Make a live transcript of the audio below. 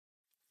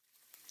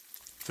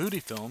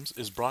Foodie Films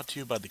is brought to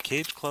you by the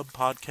Cage Club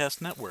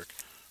Podcast Network.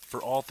 For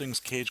all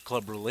things Cage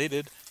Club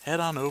related, head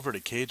on over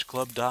to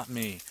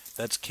cageclub.me.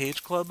 That's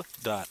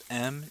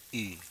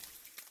cageclub.me.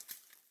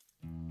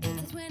 It's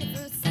the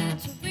 21st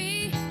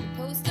century. We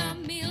post our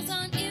meals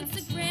on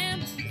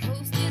Instagram. The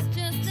host is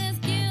just as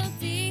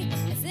guilty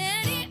as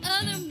any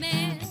other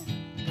man.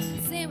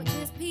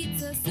 Sandwiches,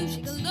 pizza,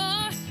 sushi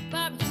galore,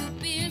 barbecue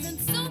beers, and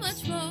so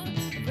much more.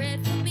 A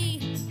red for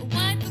me, a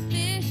white for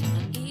fish.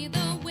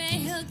 Either way,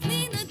 he'll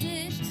clean the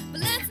dish.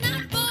 But let's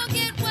not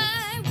forget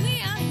why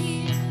we are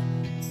here.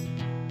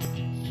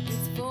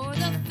 It's for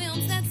the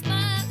films that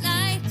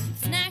spotlight,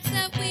 snacks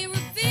that we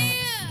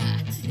revere.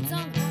 It's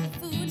all about the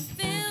foodie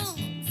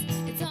films.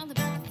 It's all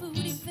about the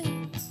foodie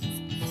films.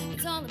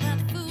 It's all about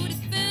the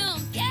foodie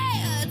films.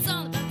 Yeah, it's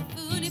all about the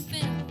foodie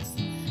films.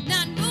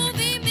 Not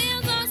movie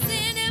meals or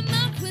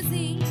cinema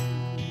cuisine.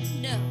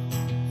 No,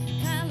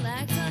 Kyle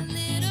likes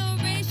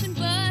alliteration,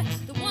 but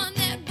the one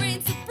that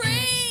reigns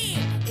supreme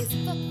is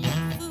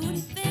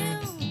foodie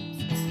films.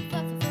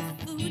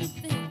 Foodie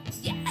films.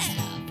 Yeah,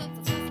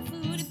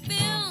 foodie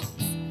films.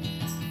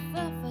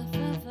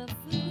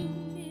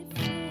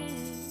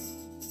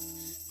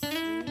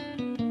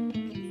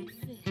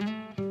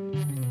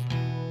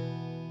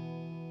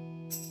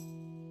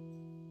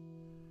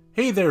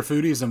 Hey there,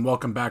 foodies, and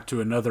welcome back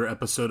to another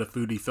episode of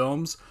Foodie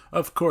Films.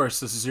 Of course,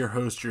 this is your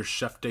host, your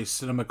chef de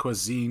cinema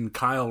cuisine,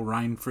 Kyle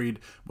Reinfried.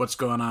 What's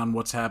going on?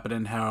 What's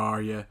happening? How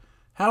are you?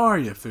 How are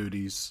you,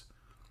 foodies?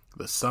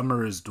 The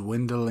summer is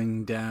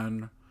dwindling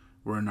down.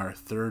 We're in our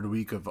third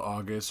week of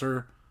August,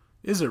 or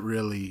is it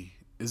really?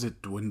 Is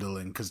it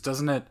dwindling? Because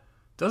doesn't it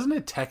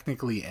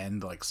technically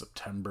end like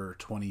September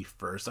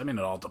 21st? I mean,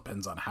 it all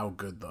depends on how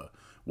good the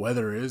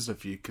weather is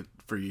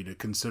for you to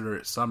consider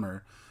it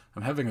summer.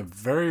 I'm having a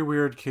very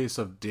weird case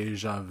of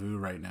deja vu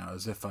right now,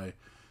 as if I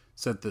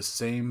said the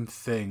same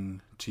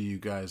thing to you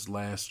guys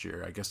last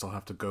year. I guess I'll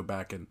have to go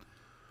back and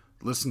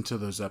listen to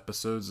those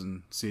episodes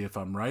and see if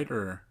I'm right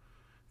or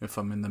if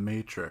I'm in the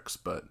Matrix.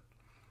 But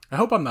I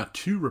hope I'm not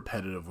too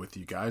repetitive with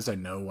you guys. I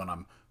know when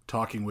I'm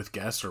talking with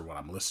guests or when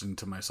I'm listening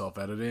to myself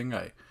editing,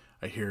 I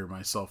hear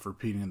myself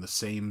repeating the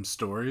same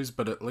stories,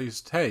 but at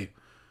least, hey,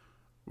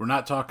 we're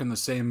not talking the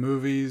same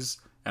movies,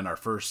 and our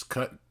first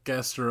cut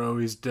guests are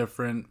always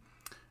different.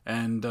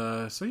 And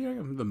so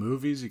yeah, the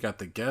movies, you got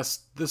the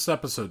guest, this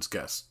episode's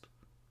guest.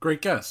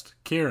 Great guest,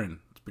 Kieran.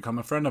 It's become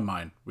a friend of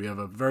mine. We have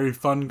a very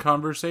fun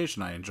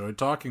conversation. I enjoyed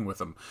talking with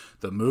him.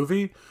 The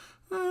movie,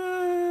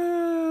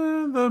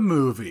 oh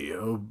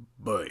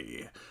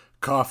boy,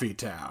 Coffee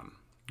Town.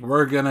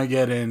 We're gonna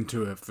get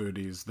into it,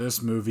 foodies.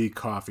 This movie,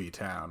 Coffee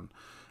Town.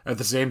 At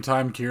the same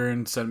time,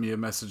 Kieran sent me a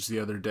message the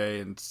other day,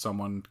 and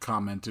someone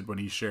commented when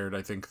he shared,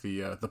 I think,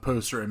 the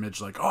poster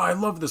image, like, oh, I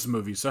love this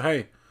movie. So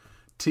hey,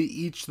 to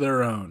each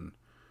their own.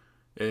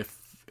 If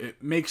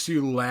it makes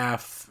you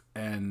laugh,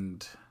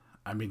 and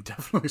I mean,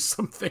 definitely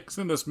some things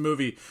in this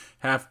movie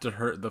have to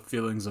hurt the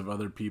feelings of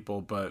other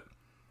people, but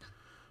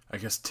I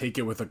guess take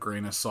it with a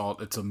grain of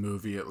salt. It's a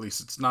movie, at least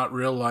it's not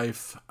real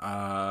life.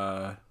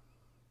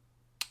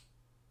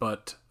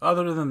 But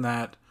other than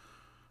that,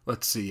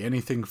 let's see,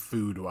 anything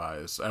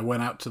food-wise. I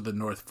went out to the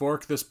North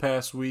Fork this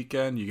past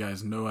weekend. You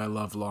guys know I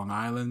love Long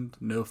Island,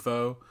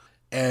 NoFo.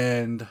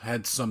 And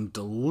had some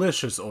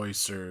delicious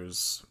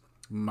oysters.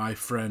 My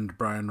friend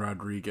Brian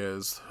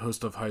Rodriguez,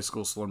 host of High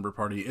School Slumber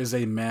Party, is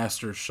a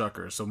master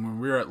shucker. So when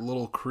we were at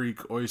Little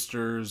Creek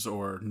Oysters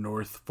or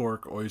North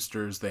Fork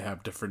Oysters, they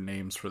have different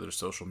names for their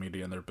social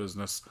media and their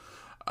business.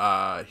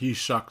 He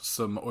shucked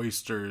some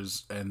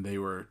oysters, and they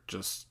were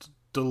just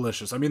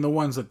delicious. I mean, the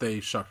ones that they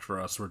shucked for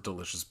us were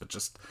delicious, but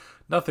just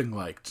nothing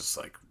like just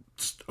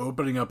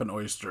opening up an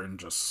oyster and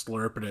just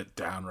slurping it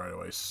down right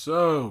away.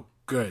 So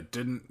good.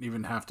 Didn't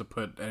even have to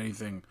put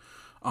anything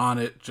on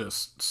it.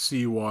 Just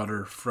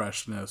seawater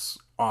freshness.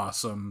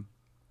 Awesome.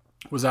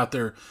 Was out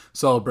there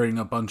celebrating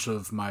a bunch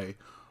of my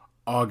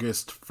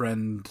August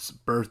friends'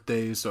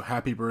 birthdays. So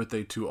happy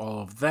birthday to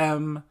all of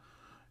them.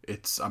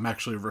 I'm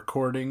actually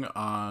recording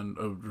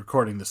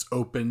this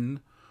open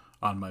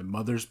on my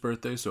mother's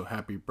birthday. So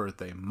happy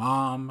birthday,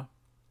 Mom.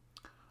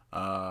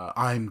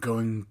 I'm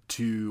going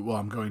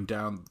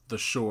down the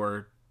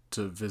shore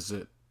to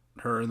visit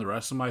her and the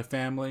rest of my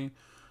family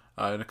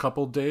in a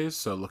couple days,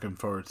 so looking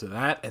forward to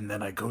that. And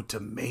then I go to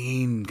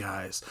Maine,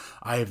 guys.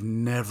 I have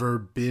never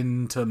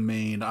been to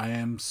Maine. I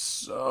am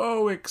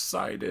so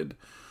excited.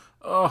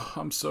 Oh,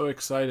 I'm so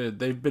excited.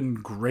 They've been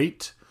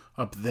great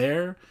up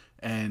there,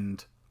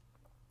 and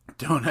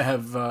don't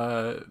have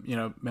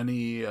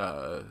many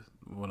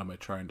what am I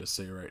trying to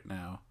say right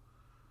now?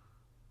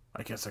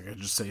 I guess I could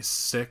just say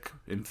sick,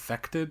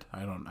 infected,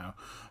 I don't know,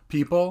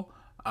 people.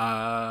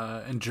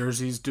 And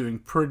Jersey's doing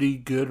pretty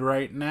good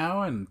right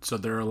now, and so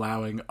they're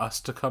allowing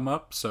us to come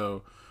up.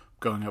 So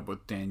going up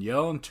with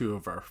Danielle and two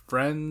of our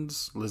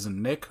friends, Liz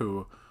and Nick,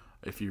 who,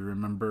 if you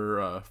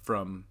remember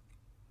from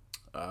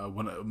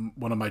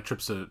one of my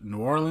trips to New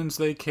Orleans,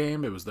 they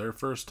came. It was their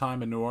first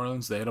time in New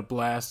Orleans. They had a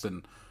blast,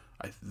 and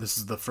this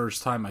is the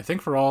first time, I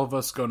think, for all of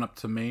us going up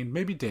to Maine.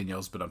 Maybe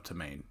Danielle's been up to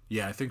Maine.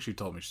 Yeah, I think she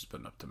told me she's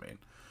been up to Maine.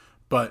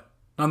 But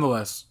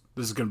Nonetheless,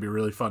 this is going to be a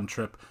really fun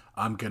trip.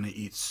 I'm going to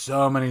eat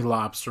so many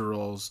lobster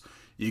rolls.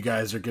 You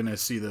guys are going to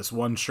see this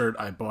one shirt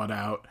I bought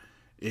out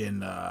in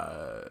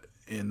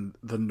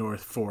the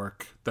North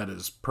Fork that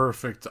is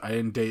perfect. I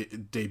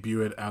didn't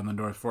debut it on the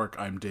North Fork.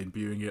 I'm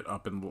debuting it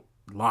up in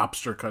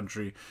lobster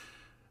country,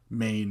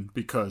 Maine,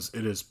 because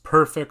it is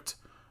perfect.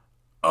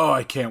 Oh,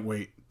 I can't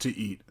wait to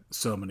eat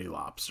so many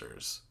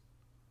lobsters.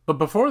 But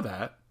before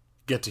that,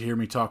 get to hear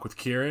me talk with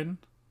Kieran.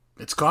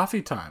 It's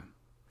coffee time.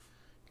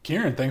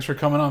 Kieran, thanks for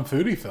coming on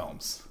Foodie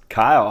Films.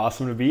 Kyle,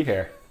 awesome to be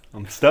here.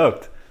 I'm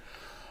stoked.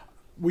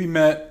 We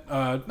met,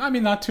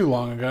 not too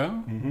long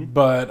ago,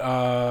 but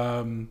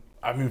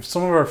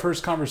some of our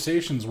first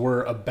conversations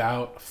were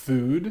about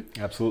food.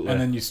 Absolutely.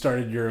 And then you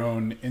started your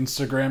own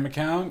Instagram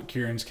account,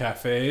 Kieran's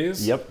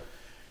Cafes. Yep.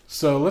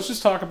 So let's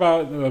just talk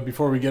about,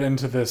 before we get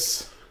into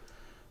this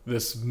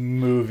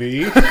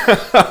movie,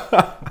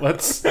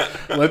 let's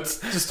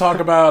just talk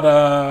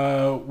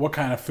about what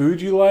kind of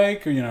food you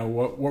like,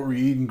 what were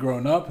you eating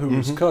growing up, who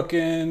was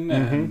cooking,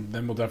 and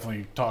then we'll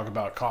definitely talk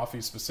about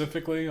coffee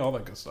specifically, all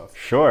that good stuff.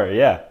 Sure,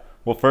 yeah.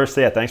 Well, first,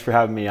 thanks for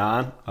having me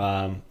on.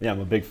 I'm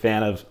a big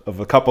fan of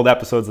a couple of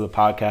episodes of the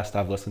podcast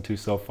I've listened to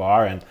so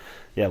far, and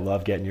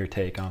love getting your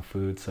take on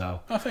food. So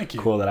thank you.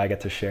 Cool that I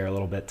get to share a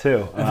little bit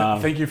too.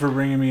 Thank you for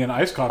bringing me an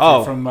iced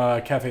coffee from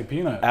Cafe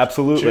Peanut.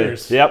 Absolutely.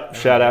 Cheers. Yep.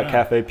 Shout out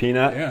Cafe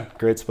Peanut. Yeah.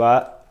 Great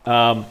spot.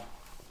 So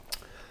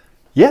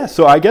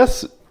I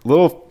guess a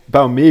little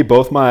about me.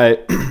 Both my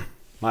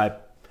my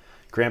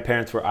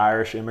grandparents were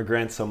Irish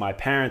immigrants, so my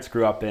parents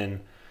grew up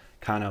in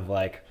kind of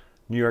like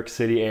New York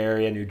City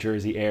area, New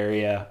Jersey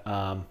area,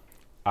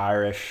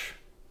 Irish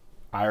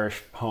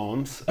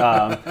homes.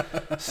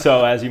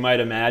 So as you might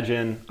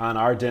imagine, on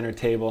our dinner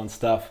table and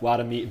stuff, a lot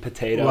of meat and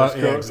potatoes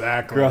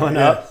growing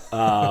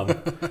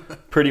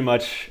up. Pretty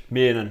much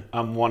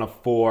I'm one of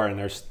four, and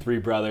there's three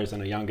brothers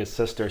and a youngest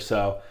sister.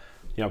 So,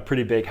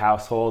 pretty big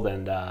household.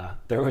 And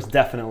there was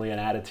definitely an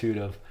attitude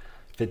of,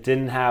 if it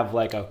didn't have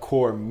like a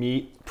core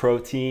meat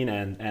protein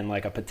and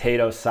like a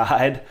potato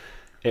side,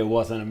 it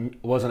wasn't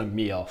a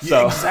meal.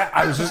 So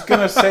I was just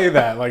gonna say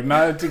that, like,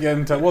 not to get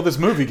into, this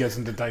movie gets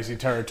into dicey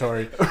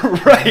territory,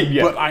 right?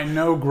 Yeah. But I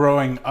know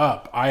growing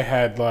up, I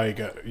had like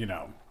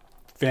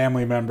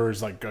family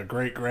members, like a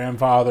great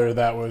grandfather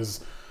that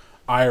was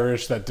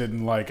Irish that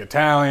didn't like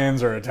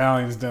Italians, or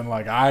Italians didn't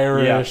like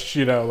Irish.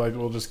 Yeah. Like,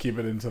 we'll just keep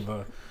it into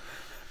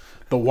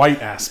the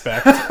white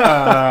aspect,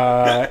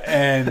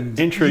 and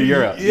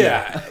intra-Europe.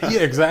 Yeah,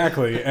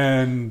 exactly.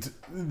 And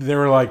they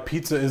were like,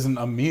 pizza isn't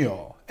a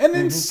meal. And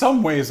in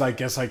some ways, I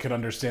guess I could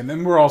understand.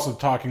 And we're also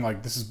talking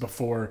like, this is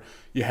before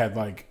you had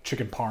like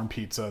chicken parm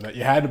pizza that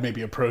you had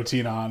maybe a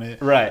protein on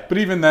it. Right. But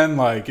even then,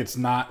 like, it's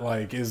not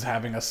like, is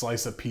having a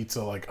slice of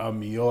pizza like a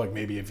meal? Like,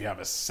 maybe if you have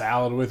a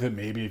salad with it,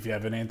 maybe if you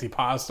have an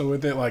antipasta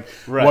with it, like,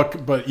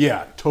 right. But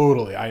yeah,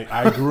 totally.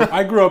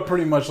 I grew up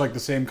pretty much like the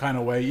same kind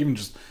of way, even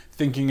just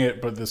thinking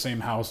it, but the same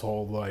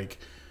household, like,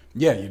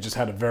 yeah, you just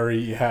had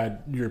you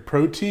had your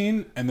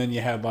protein, and then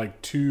you had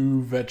like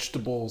two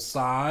vegetable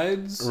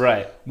sides.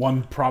 Right.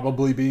 One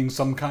probably being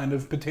some kind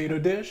of potato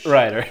dish.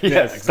 Right. Or,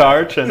 exactly.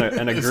 Starch and a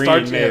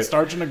green.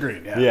 Starch and a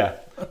green, yeah. Yeah.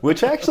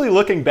 Which actually,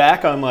 looking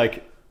back on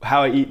like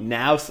how I eat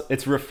now,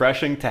 it's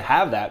refreshing to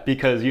have that,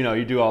 because,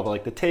 you do all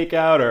the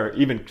takeout, or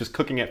even just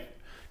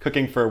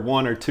cooking for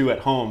one or two at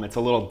home. It's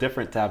a little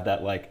different to have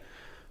that like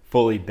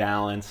fully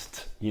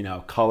balanced,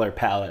 color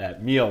palette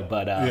at meal.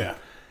 But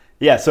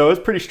yeah, so it was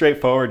pretty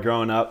straightforward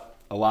growing up.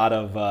 A lot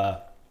of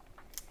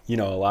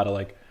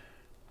like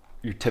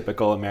your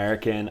typical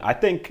American. I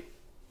think,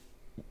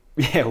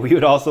 we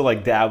would also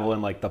like dabble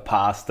in like the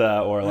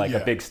pasta, or like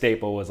a big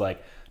staple was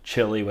like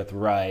chili with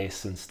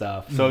rice and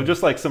stuff. So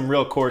just like some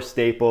real core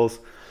staples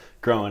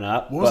growing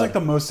up. What was like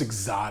the most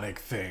exotic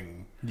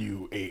thing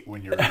you ate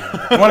when you were young?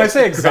 When I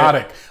say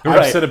exotic,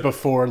 I've said it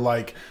before,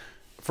 like,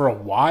 for a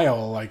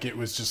while, like, it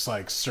was just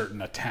like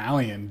certain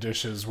Italian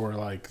dishes were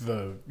like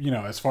the,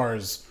 as far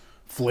as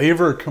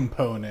flavor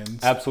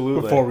components.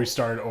 Absolutely. Before we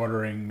started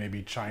ordering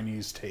maybe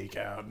Chinese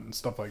takeout and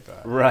stuff like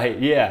that. Right,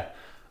 yeah.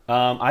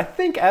 I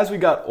think as we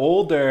got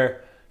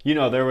older,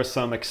 there was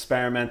some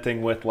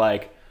experimenting with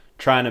like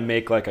trying to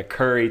make like a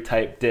curry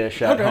type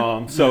dish at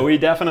home. So we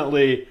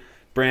definitely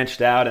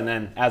branched out, and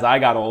then as I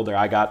got older,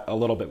 I got a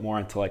little bit more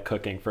into like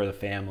cooking for the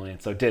family,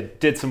 and so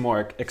did some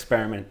more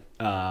experiment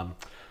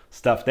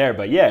stuff there.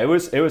 But yeah, it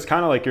was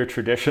kind of like your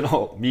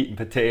traditional meat and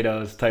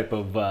potatoes type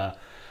of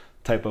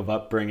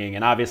upbringing.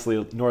 And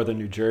obviously northern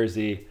New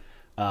Jersey,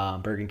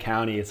 Bergen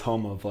County, is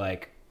home of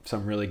like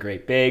some really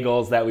great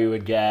bagels that we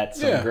would get,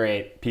 some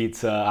great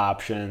pizza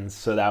options.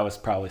 So that was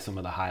probably some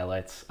of the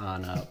highlights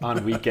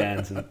on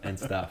weekends and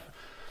stuff.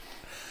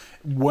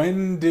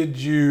 When did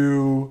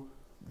you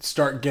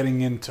start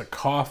getting into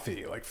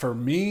coffee? Like, for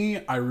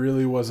me, I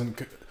really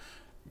wasn't,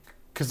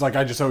 because like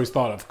I just always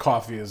thought of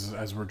coffee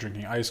as we're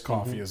drinking iced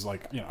coffee as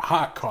like,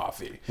 hot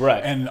coffee.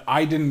 Right. And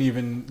I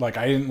didn't like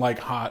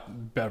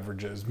hot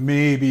beverages.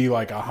 Maybe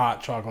like a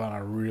hot chocolate on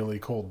a really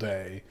cold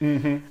day.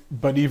 Mm-hmm.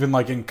 But even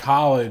like in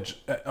college,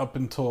 up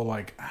until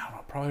like, I don't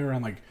know, probably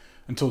around like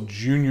until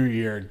junior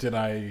year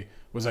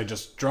was I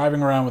just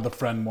driving around with a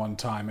friend one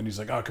time, and he's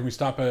like, "Oh, can we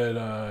stop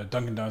at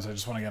Dunkin' Donuts? I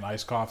just want to get an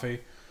iced coffee."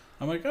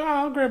 I'm like, "Oh,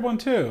 I'll grab one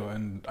too."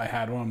 And I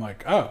had one. I'm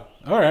like, "Oh,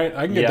 all right,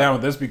 I can get down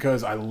with this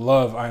because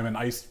I'm an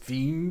ice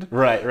fiend."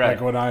 Right. Like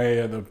when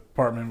the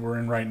apartment we're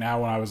in right now,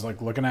 when I was like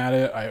looking at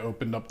it, I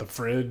opened up the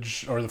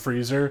fridge or the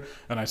freezer,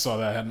 and I saw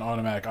that it had an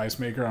automatic ice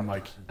maker. I'm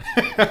like,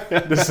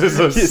 "This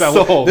is a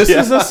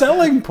is a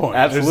selling point."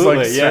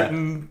 Absolutely,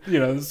 There's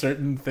like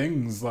certain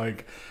things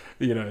like.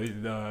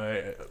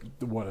 Air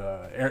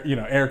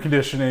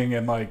conditioning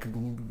and like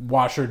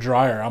washer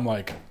dryer. I'm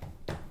like,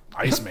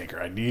 ice maker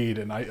I need,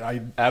 and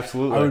I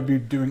absolutely I would be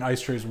doing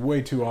ice trays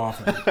way too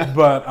often.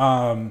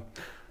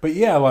 but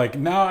yeah, like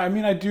now, I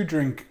mean, I do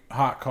drink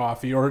hot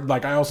coffee, or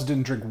like I also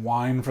didn't drink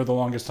wine for the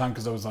longest time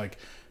because I was like,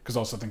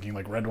 also thinking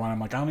like red wine.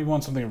 I'm like, I don't even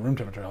want something at room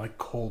temperature. I like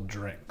cold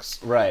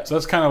drinks. Right. So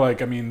that's kind of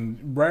like, I mean,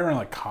 right around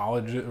like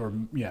college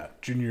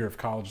junior year of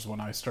college is when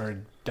I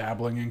started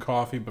dabbling in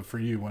coffee. But for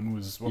you, when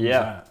was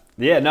that?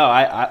 Yeah, no,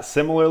 I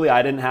similarly,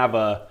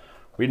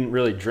 we didn't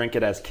really drink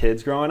it as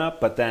kids growing up,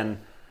 but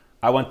then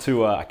I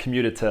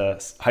commuted to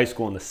high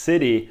school in the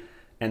city,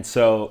 and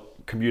so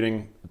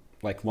commuting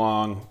like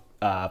long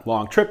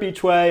trip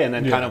each way, and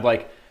then kind of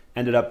like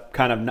ended up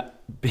kind of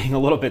being a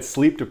little bit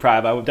sleep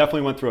deprived. I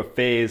definitely went through a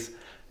phase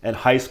in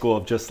high school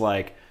of just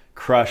like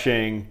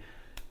crushing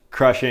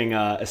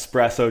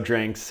espresso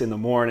drinks in the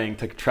morning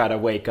to try to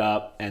wake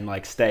up and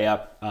like stay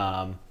up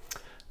on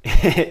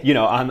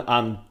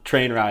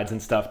train rides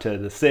and stuff to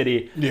the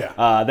city.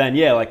 Then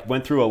like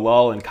went through a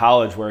lull in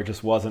college where it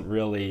just wasn't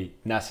really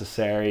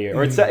necessary,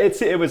 or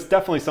it was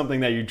definitely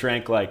something that you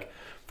drank like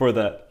for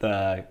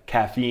the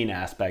caffeine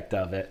aspect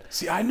of it.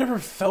 See, I never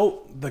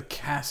felt the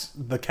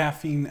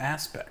caffeine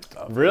aspect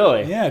of it.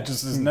 Really? Yeah, it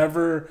just is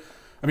never.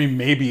 I mean,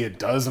 maybe it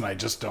does, and I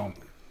just don't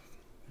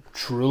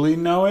truly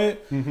know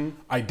it.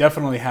 I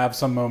definitely have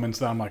some moments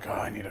that I'm like, oh,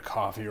 I need a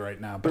coffee right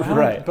now, but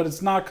but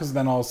it's not because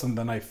then all of a sudden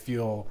then I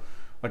feel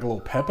like a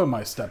little pep in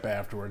my step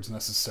afterwards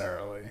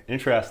necessarily.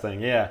 Interesting,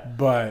 yeah.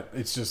 But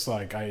it's just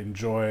like I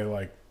enjoy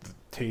like the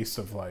taste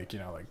of like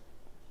like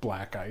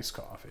black iced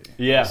coffee.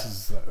 Yeah,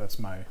 that's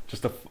my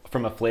just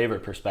from a flavor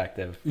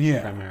perspective.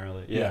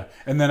 Primarily. Yeah.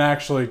 And then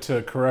actually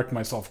to correct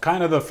myself,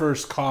 kind of the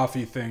first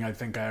coffee thing I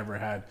think I ever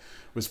had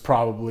was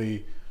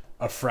probably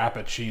a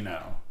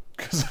Frappuccino.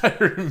 Because I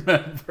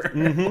remember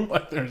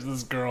like there's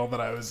this girl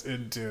that I was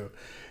into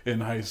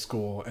in high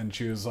school, and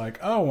she was like,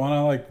 "Oh, want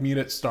to like meet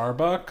at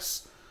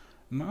Starbucks?"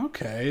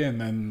 Okay,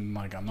 and then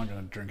like I'm not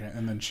gonna drink it,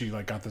 and then she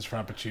like got this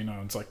Frappuccino,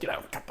 and it's like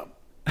got the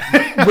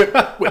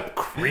whipped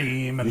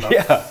cream and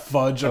the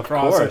fudge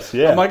across it.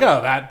 Yeah. I'm like,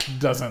 oh, that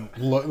doesn't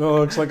look. It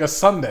looks like a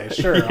sundae,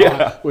 sure.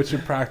 Which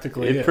it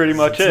practically is. It pretty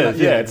much is.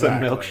 It's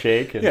exactly. A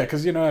milkshake. Yeah,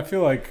 because I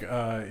feel like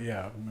I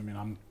mean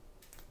I'm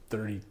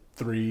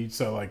 33,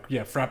 so like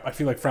I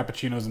feel like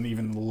Frappuccinos and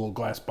even the little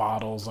glass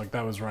bottles, like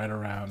that was right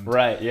around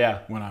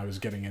when I was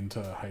getting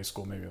into high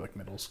school, maybe like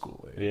middle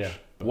school age. Yeah.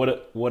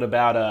 But what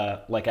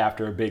about like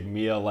after a big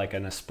meal, like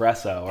an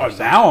espresso? Or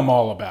now I'm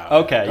all about it.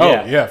 Okay,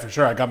 yeah, for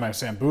sure. I got my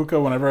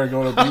Sambuca whenever I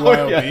go to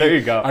BYOB. There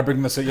you go. I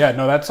bring this. Yeah,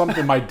 no, that's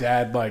something my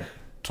dad like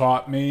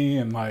taught me,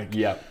 and like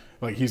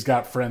like he's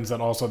got friends that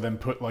also then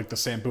put like the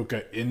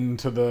Sambuca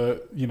into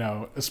the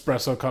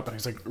espresso cup, and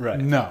he's like,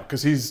 no,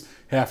 because he's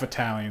half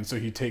Italian, so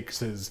he takes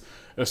his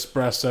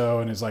espresso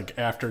and his like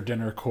after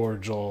dinner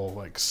cordial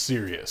like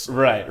serious.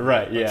 Right,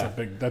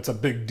 That's a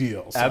big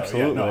deal. So,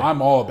 absolutely. No,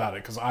 I'm all about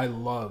it because I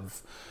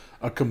love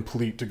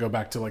to go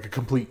back to like a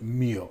complete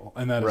meal,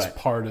 and that is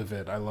part of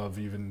it. I love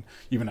even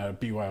at a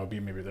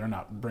BYOB, maybe they're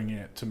not bringing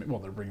it to me. Well,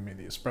 they're bringing me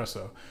the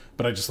espresso,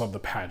 but I just love the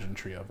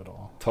pageantry of it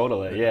all.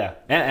 Totally, yeah.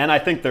 And I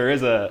think there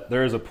is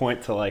a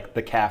point to like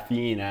the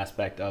caffeine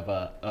aspect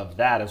of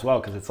that as well,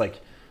 because it's like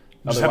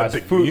otherwise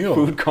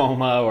food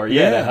coma or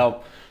to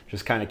help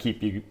just kind of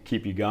keep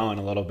you going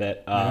a little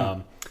bit.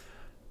 And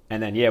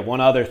then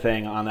one other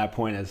thing on that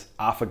point is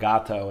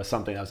affogato is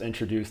something that was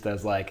introduced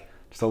as like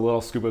just a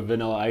little scoop of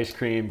vanilla ice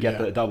cream, get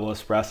the double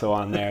espresso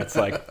on there. It's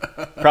like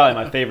probably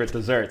my favorite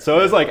dessert. So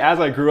it was like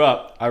as I grew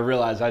up, I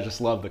realized I just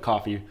love the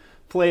coffee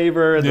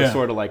flavor, the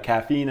sort of like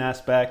caffeine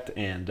aspect,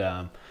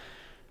 and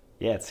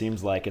it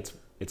seems like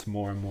it's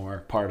more and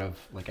more part of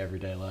like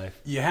everyday life.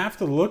 You have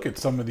to look at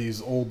some of these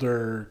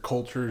older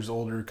cultures,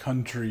 older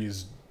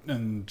countries,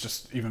 and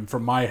just even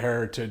from my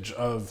heritage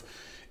of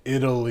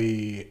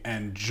Italy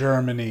and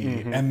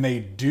Germany, and they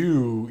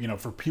do,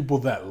 for people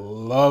that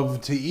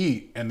love to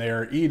eat, and they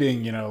are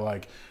eating,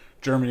 like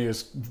Germany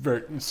is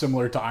very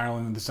similar to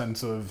Ireland in the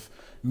sense of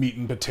meat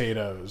and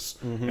potatoes,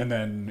 and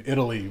then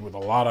Italy with a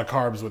lot of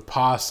carbs with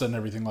pasta and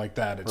everything like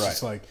that. It's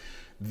just like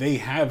they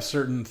have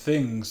certain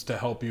things to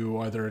help you,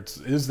 whether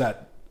is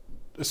that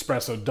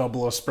espresso,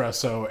 double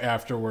espresso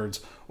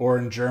afterwards, or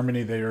in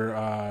Germany they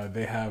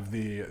have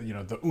the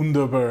the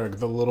Underberg,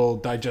 the little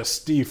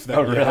digestif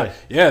that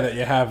that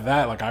you have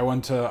that. Like I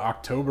went to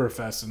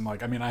Oktoberfest, and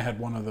like I mean I had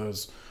one of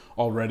those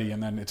already,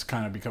 and then it's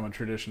kind of become a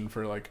tradition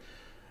for like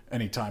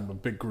anytime a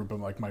big group of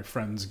like my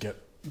friends get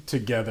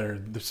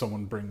together,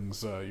 someone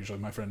brings usually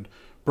my friend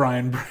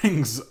Brian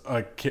brings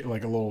like a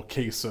little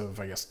case of,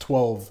 I guess,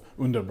 12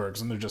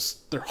 Underbergs, and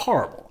they're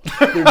horrible.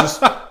 They're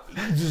just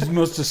the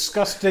most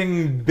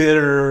disgusting,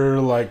 bitter.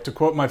 Like, to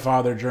quote my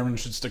father, Germans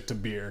should stick to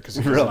beer because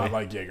he does Really? not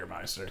like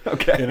Jägermeister.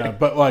 Okay. You know,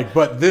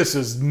 but this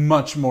is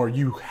much more.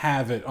 You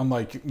have it,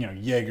 unlike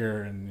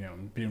Jaeger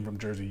and being from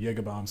Jersey,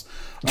 Jaeger bombs.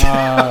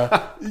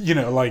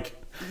 Like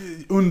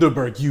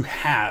Underberg, you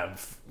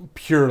have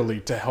purely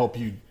to help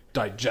you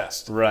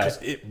digest, Right?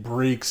 Because it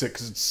breaks it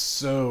because it's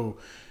so.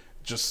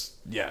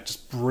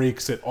 Just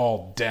breaks it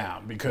all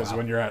down, because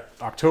when you're at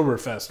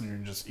Oktoberfest and you're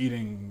just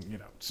eating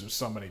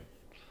so many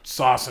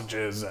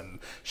sausages and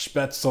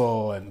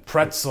spätzle and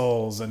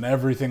pretzels and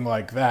everything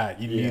like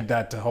that, you need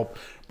that to help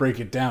break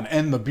it down,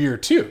 and the beer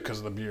too,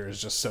 because the beer is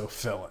just so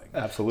filling.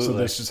 Absolutely. So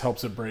this just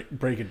helps it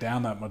break it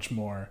down that much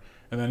more.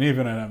 And then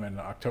even in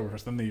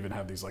Oktoberfest, then they even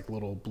have these like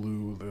little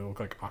blue, they look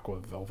like aqua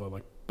velva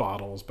like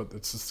bottles, but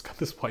it's just got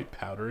this white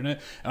powder in it.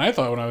 And I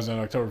thought when I was at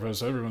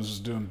Oktoberfest, everyone's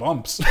just doing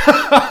bumps.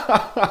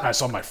 I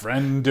saw my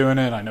friend doing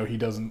it. I know he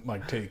doesn't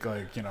like take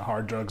like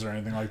hard drugs or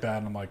anything like that.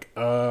 And I'm like,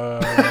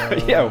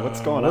 yeah, what's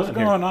going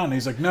on? And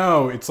he's like,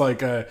 no, it's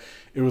like it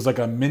was like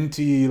a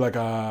minty, like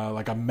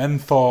a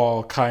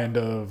menthol kind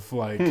of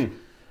like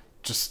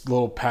just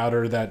little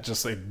powder that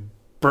just like.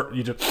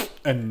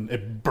 And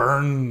it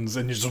burns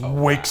and it just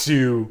wakes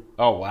you.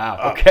 Oh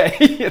wow! Okay,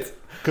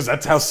 because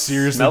that's how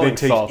seriously they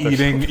take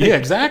eating. Yeah,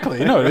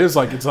 exactly. It is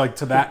like it's like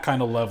to that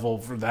kind of level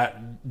for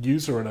that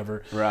use or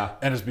whatever. Right.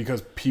 And it's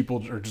because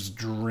people are just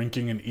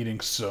drinking and eating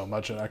so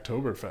much at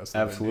Oktoberfest.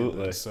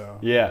 Absolutely. So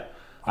yeah,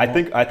 I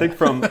think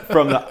from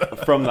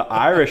the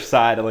Irish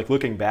side, like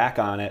looking back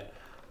on it,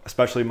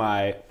 especially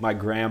my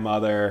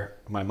grandmother,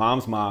 my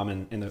mom's mom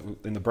in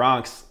the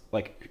Bronx,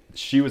 like.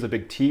 She was a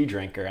big tea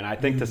drinker, and I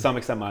think to some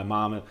extent my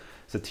mom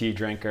is a tea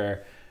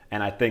drinker,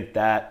 and I think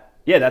that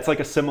that's like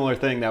a similar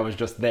thing that was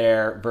just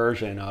their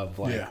version of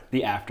like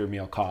the after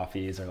meal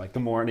coffees or like the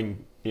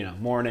morning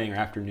or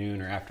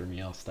afternoon or after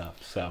meal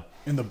stuff. So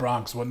in the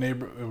Bronx, what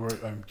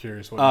neighborhood? I'm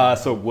curious. What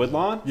so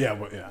Woodlawn.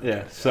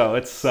 Yeah. So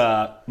it's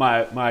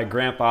my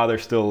grandfather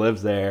still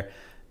lives there,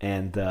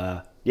 and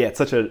it's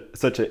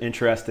such an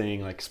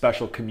interesting like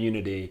special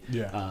community.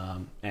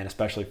 And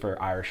especially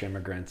for Irish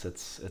immigrants,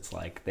 it's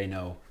like they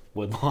know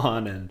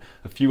Woodlawn and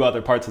a few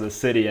other parts of the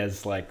city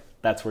as like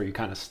that's where you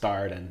kind of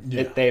start, and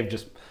they've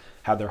just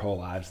had their whole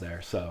lives there.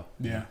 So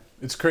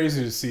it's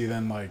crazy to see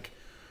then like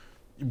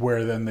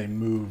where then they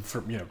moved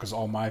from, because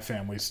all my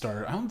family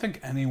started. I don't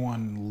think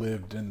anyone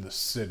lived in the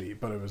city,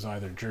 but it was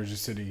either Jersey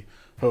City,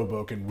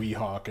 Hoboken,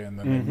 Weehawken, and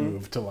then they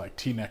moved to like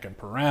Teaneck and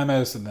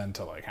Paramus, and then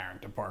to like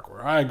Harrington Park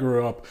where I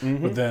grew up.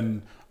 But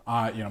then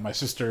my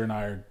sister and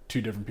I are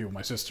two different people.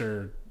 My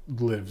sister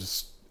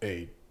lives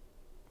a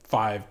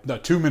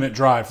 2-minute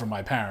drive from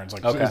my parents.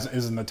 Like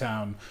is in the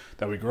town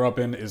that we grew up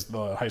in, is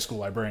the high school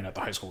librarian at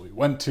the high school we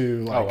went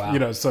to.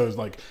 Like so it's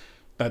like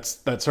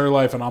that's her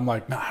life, and I'm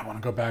like, nah, I want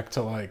to go back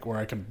to like where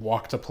I can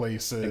walk to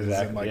places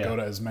and like go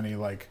to as many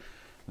like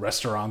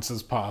restaurants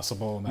as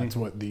possible, and that's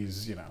what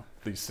these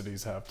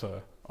cities have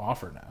to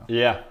offer now.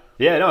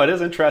 No, it is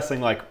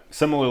interesting. Like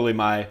similarly,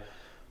 my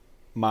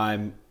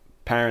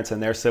parents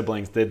and their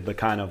siblings did the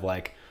kind of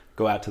like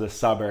go out to the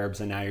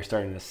suburbs, and now you're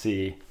starting to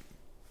see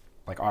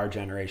like our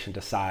generation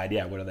decide,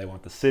 what do they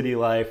want, the city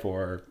life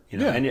or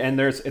and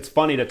it's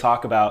funny to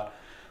talk about,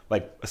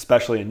 like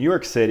especially in New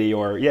York City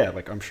or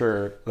like I'm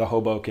sure the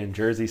Hoboken,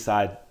 Jersey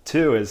side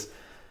too is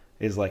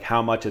like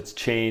how much it's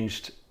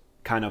changed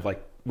kind of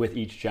like with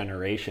each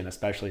generation,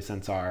 especially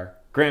since our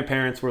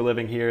grandparents were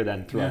living here,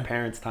 then through our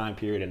parents' time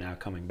period, and now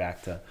coming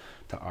back to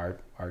our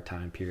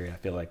time period. I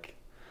feel like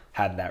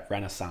had that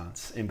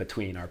renaissance in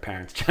between our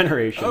parents'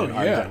 generation and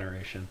our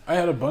generation. I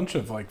had a bunch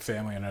of like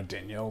family, and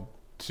Danielle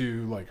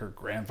too, like her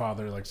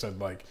grandfather like said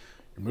like,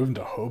 you're moving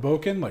to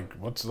Hoboken, like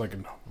what's like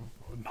in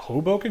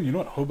Hoboken? You know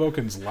what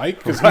Hoboken's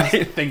like? Because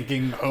he's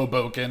thinking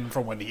Hoboken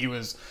from when he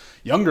was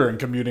younger and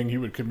commuting. He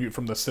would commute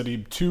from the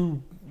city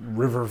to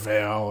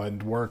Rivervale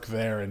and work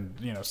there, and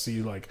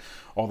see like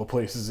all the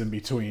places in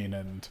between.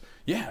 And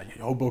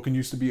Hoboken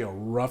used to be a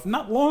rough,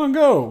 not long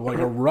ago, like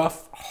a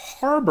rough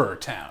harbor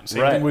town.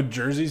 Same thing with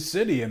Jersey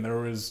City. And there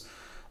was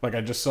like,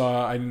 I just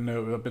saw, I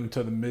know up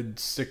into the mid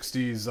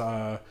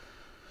 60s,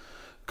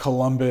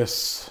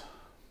 Columbus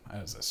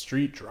as a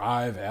street,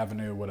 drive,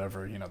 avenue,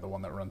 whatever, the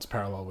one that runs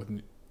parallel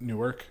with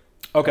Newark.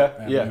 Okay.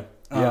 Avenue.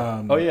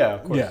 Of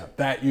course. Yeah,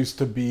 that used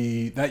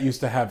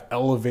to have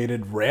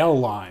elevated rail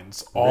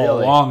lines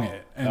all along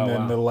it, and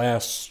then the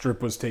last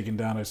strip was taken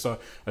down. I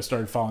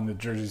started following the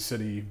Jersey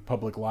City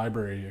Public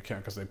Library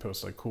account because they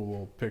post like cool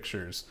little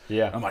pictures.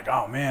 I'm like,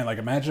 oh man, like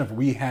imagine if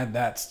we had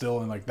that still,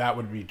 and like that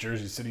would be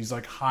Jersey City's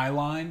like High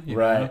Line, you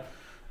know?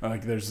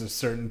 Like there's a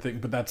certain thing,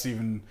 but that's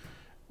even.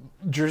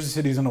 Jersey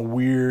City's in a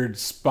weird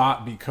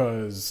spot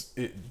because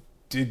it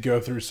did go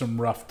through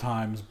some rough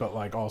times, but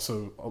like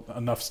also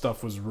enough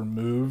stuff was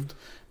removed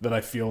that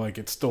I feel like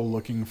it's still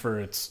looking for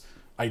its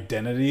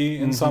identity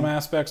in some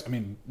aspects. I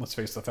mean, let's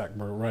face the fact,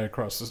 we're right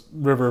across the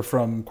river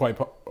from quite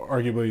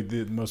arguably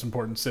the most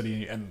important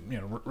city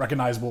and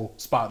recognizable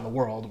spot in the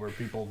world where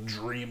people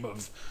dream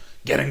of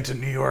getting to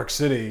New York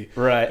City.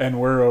 Right. And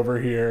we're over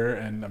here,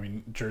 and I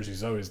mean,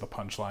 Jersey's always the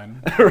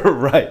punchline.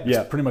 Right.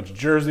 Yeah. It's pretty much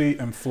Jersey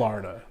and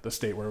Florida, the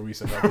state where we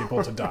send our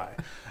people to die.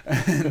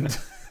 And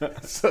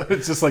so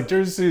it's just like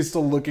Jersey City is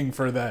still looking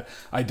for that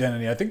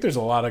identity. I think there's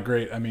a lot of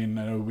great, I mean,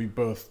 I know we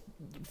both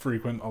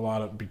frequent a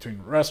lot of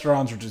between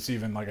restaurants, or just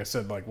even, like I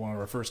said, like one of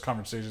our first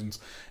conversations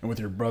and with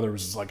your brother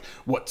was just like,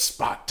 what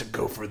spot to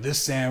go for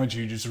this sandwich?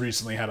 You just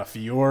recently had a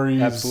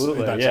Fiore's.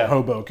 Absolutely, That's yeah.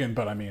 Hoboken,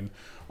 but I mean,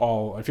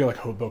 I feel like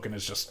Hoboken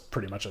is just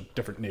pretty much a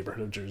different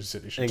neighborhood of Jersey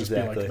City. It should just be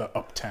Exactly. like the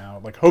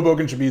uptown. Like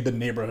Hoboken should be the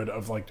neighborhood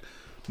of like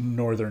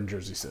northern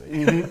Jersey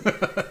City.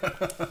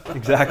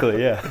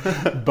 Exactly. Yeah.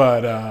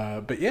 But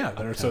yeah,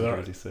 there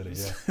Jersey City.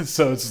 Yeah.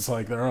 so it's just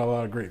like there are a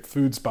lot of great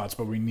food spots,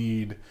 but we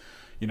need,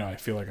 I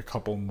feel like a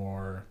couple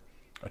more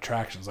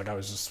attractions. Like what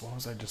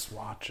was I just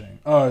watching?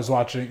 Oh, I was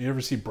watching. You ever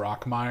see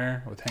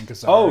Brockmire with Hank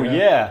Azaria? Oh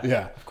yeah.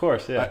 Yeah. Of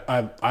course. Yeah.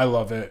 I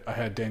love it. I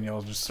had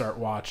Danielle just start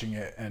watching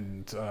it,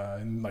 and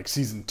in like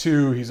season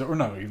 2,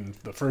 even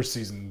the first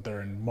season, they're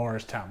in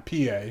Morristown,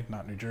 PA,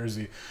 not New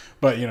Jersey,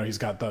 but he's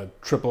got the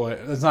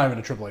AAA. It's not even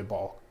a AAA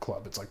ball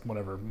club. It's like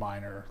whatever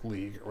minor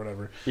league or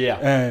whatever. Yeah.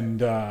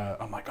 And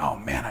I'm like, oh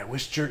man, I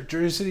wish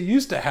Jersey City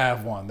used to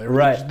have one. They were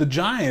Right. the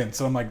Giants.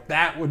 So I'm like,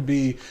 that would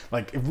be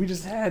like if we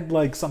just had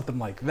like something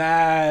like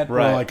that,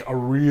 Right. or like a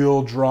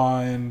real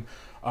drawn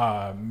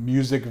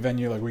music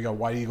venue. Like we got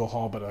White Eagle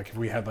Hall, but like if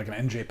we had like an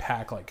NJ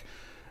Pack, like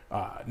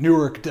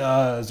Newark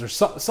does, or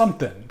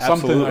something.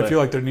 Absolutely. I feel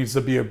like there needs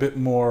to be a bit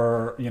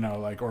more,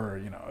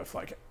 if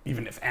like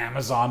even if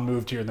Amazon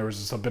moved here and there was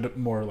just a bit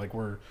more like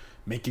we're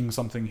making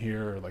something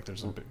here, or like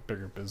there's a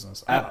bigger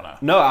business. I don't know.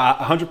 No, I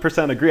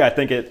 100% agree. I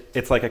think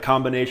it's like a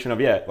combination of,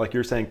 like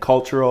you're saying,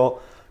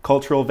 cultural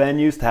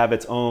venues to have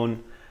its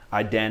own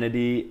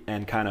identity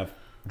and kind of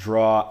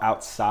draw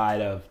outside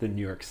of the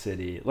New York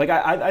City. Like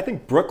I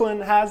think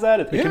Brooklyn has that.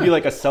 It can be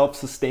like a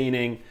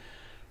self-sustaining,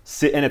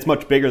 and it's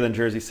much bigger than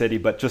Jersey City,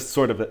 but just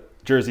sort of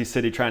Jersey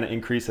City trying to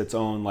increase its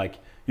own, like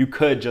you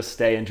could just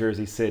stay in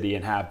Jersey City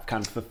and have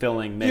kind of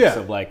fulfilling mix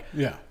of like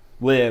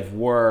live,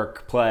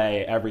 work,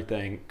 play,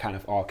 everything kind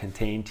of all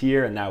contained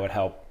here, and that would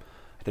help,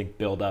 I think,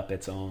 build up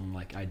its own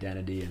like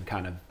identity and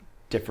kind of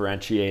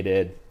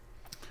differentiated,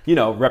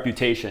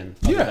 reputation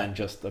other than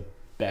just a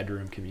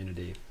bedroom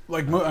community.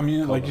 Like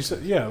like you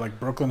said, like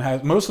Brooklyn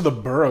has, most of the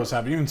boroughs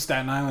have, even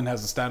Staten Island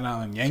has the Staten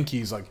Island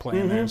Yankees like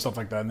playing there and stuff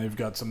like that, and they've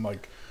got some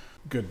like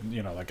good,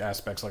 like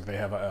aspects. Like they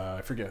have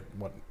I forget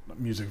what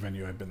music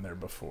venue I've been there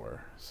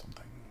before,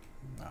 something.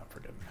 I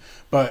forget.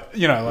 But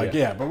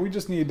but we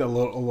just need a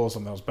little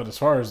something else. But as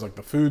far as like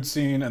the food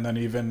scene, and then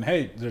even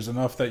there's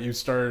enough that you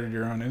started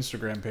your own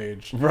Instagram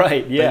page,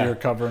 right? Yeah, that you're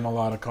covering a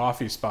lot of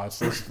coffee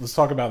spots. Let's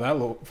talk about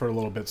that for a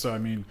little bit. So I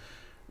mean,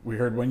 we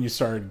heard when you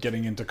started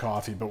getting into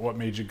coffee, but what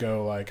made you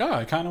go like,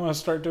 I kind of want to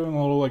start doing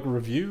a little like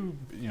review,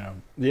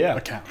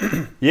 account?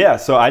 Yeah,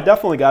 so I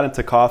definitely got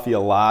into coffee a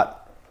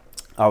lot,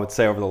 I would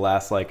say, over the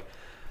last like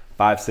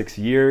 5-6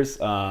 years,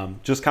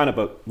 just kind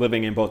of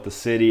living in both the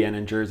city and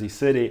in Jersey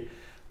City.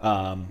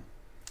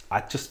 I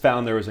just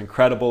found there was an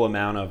incredible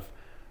amount of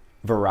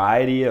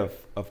variety of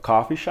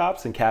coffee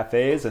shops and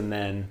cafes.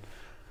 And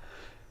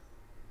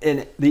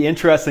the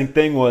interesting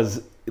thing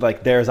was,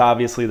 like, there's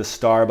obviously the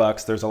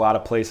Starbucks. There's a lot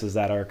of places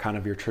that are kind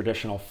of your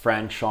traditional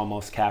French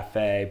almost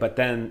cafe. But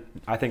then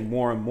I think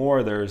more and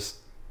more there's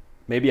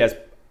maybe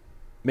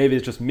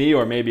it's just me,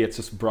 or maybe it's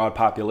just broad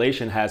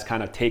population has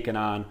kind of taken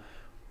on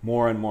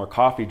more and more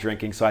coffee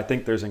drinking. So I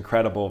think there's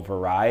incredible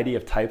variety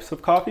of types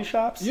of coffee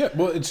shops. Yeah,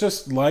 well, it's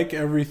just like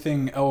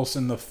everything else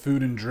in the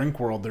food and drink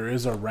world. There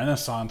is a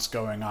renaissance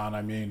going on.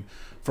 I mean,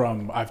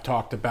 I've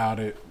talked about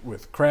it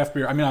with craft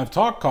beer. I mean, I've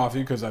talked coffee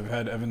because I've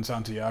had Evan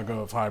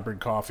Santiago of Hybrid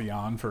Coffee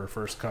on for a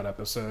First Cut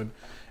episode.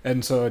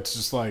 And so it's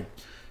just like,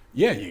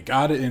 you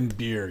got it in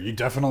beer. You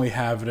definitely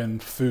have it in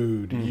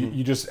food. Mm-hmm.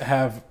 You just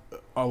have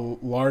a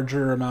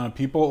larger amount of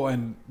people,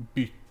 and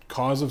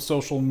because of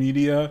social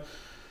media,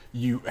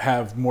 you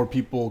have more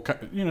people,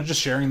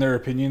 just sharing their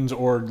opinions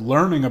or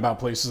learning about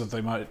places that they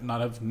might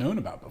not have known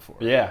about before.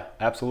 Yeah,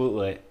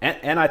 absolutely.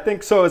 And I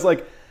think so. It's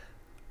like,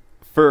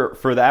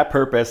 for that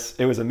purpose,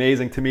 it was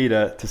amazing to me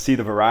to see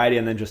the variety,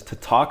 and then just to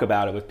talk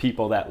about it with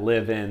people that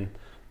live in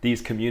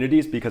these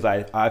communities, because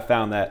I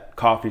found that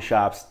coffee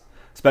shops,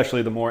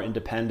 especially the more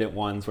independent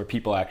ones where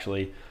people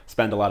actually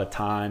spend a lot of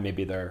time,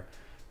 maybe they're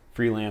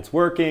freelance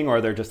working,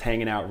 or they're just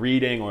hanging out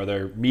reading, or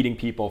they're meeting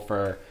people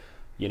for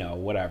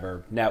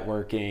whatever,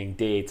 networking,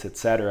 dates,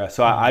 etc.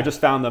 So I just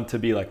found them to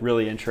be like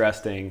really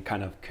interesting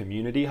kind of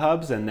community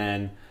hubs. And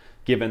then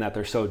given that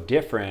they're so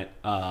different,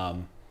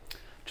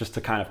 just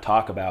to kind of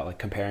talk about, like,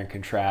 compare and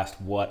contrast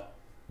what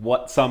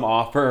some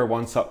offer,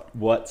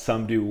 what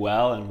some do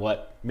well, and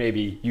what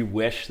maybe you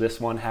wish this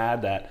one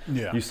had that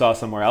you saw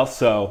somewhere else.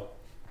 So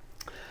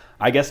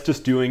I guess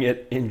just doing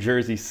it in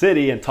Jersey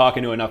City and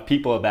talking to enough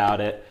people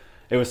about it,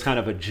 it was kind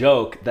of a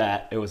joke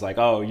that it was like,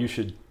 oh, you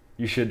should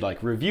you should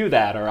like review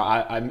that, or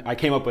I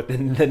came up with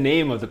the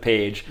name of the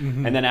page,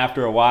 and then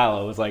after a while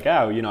I was like,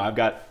 oh, you know, I've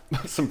got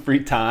some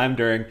free time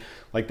during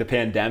like the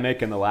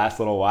pandemic and the last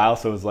little while,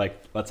 so it was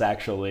like, let's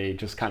actually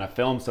just kind of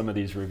film some of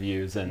these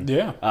reviews and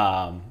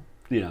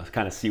you know,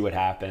 kind of see what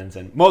happens,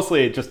 and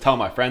mostly just tell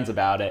my friends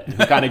about it and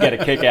kind of get a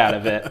kick out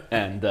of it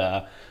and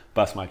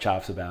bust my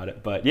chops about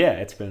it. But yeah,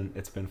 it's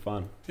been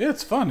fun. Yeah,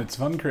 it's fun. It's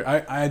fun.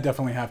 I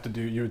definitely have to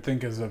do. You would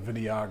think as a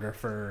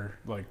videographer,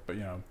 like, but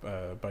you know,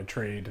 by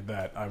trade,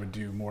 that I would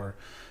do more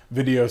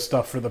video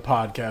stuff for the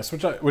podcast,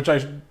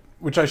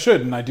 which I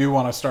should, and I do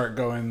want to start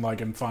going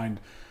like and find,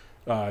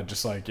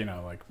 just like, you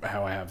know, like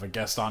how I have a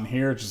guest on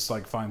here, just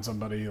like find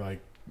somebody like,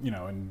 you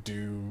know, and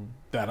do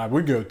that. I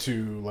would go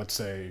to, let's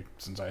say,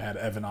 since I had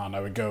Evan on,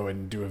 I would go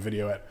and do a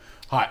video at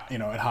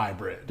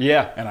Hybrid.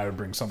 Yeah. And I would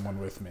bring someone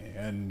with me,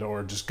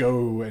 or just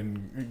go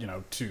and, you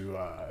know, to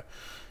a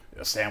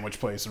sandwich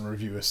place and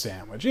review a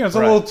sandwich. You know, it's a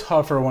little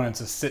tougher when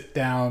it's a sit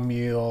down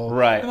meal.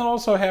 Right. And then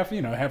also half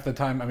the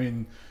time, I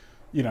mean,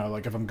 you know,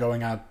 like if I'm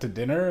going out to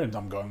dinner and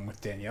I'm going with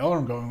Danielle or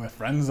I'm going with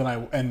friends,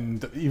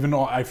 and even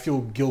though I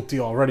feel guilty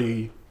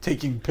already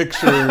taking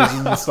pictures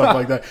and stuff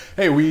like that.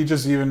 Hey, we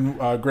just even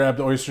grabbed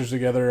oysters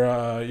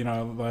together, you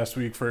know, last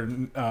week for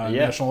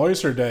National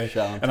Oyster Day,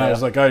 and I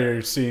was like, oh,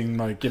 you're seeing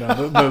like, you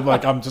know, the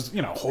like I'm just,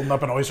 you know, holding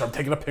up an oyster, I'm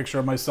taking a picture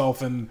of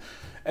myself, and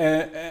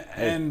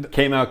it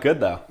came out good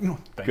though.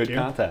 Good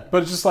content.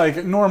 But it's just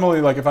like normally,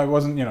 like if I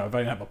wasn't, you know, if I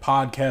didn't have a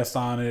podcast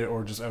on it,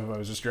 or just if I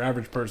was just your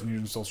average person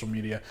using social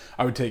media,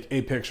 I would take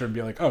a picture and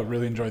be like, oh,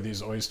 really enjoy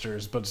these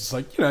oysters. But it's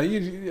like, you know,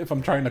 if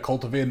I'm trying to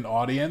cultivate an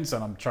audience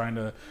and I'm trying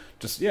to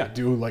just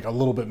do like a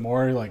little bit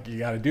more, like you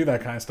got to do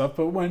that kind of stuff.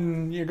 But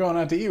when you're going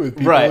out to eat with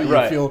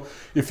people,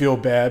 you feel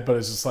bad. But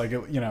it's just like,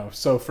 you know,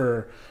 so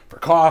for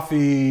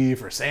coffee,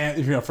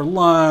 for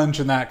lunch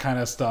and that kind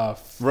of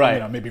stuff, right? You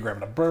know, maybe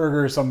grabbing a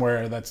burger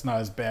somewhere, that's not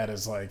as bad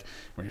as like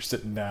when you're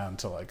sitting down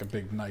to like a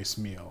big nice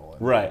meal.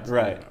 And, right. You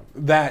know,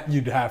 that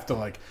you'd have to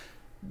like,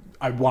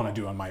 I want to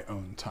do on my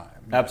own time.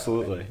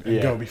 Absolutely.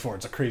 And go before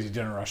it's a crazy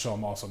dinner rush, so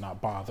I'm also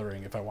not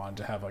bothering if I wanted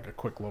to have like a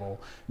quick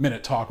little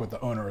minute talk with the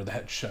owner or the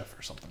head chef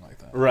or something like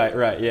that.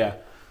 Right, yeah.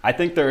 I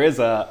think there's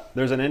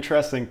an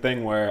interesting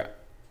thing where,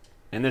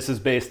 and this is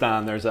based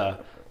on, there's a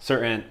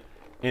certain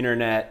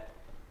internet,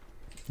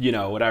 you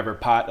know, whatever,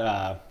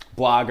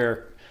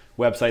 blogger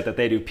website that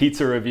they do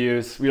pizza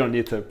reviews. We don't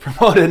need to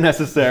promote it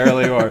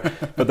necessarily,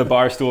 but the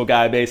Barstool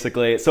guy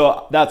basically.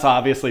 So that's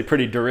obviously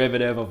pretty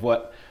derivative of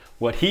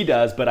what he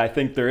does, but I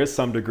think there is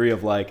some degree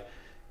of like,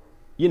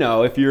 you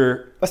know, if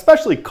you're,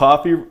 especially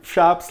coffee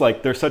shops,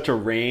 like there's such a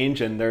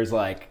range and there's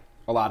like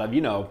a lot of, you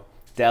know,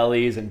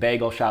 delis and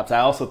bagel shops. I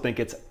also think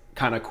it's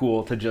kind of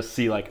cool to just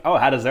see like, oh,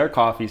 how does their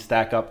coffee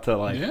stack up to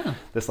like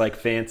this like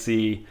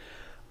fancy,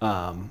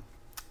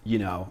 you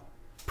know,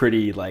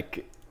 pretty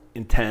like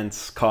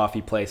intense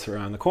coffee place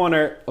around the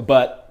corner.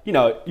 But, you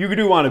know, you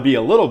do want to be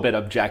a little bit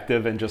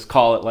objective and just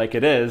call it like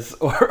it is,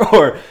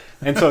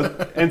 and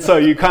so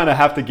you kind of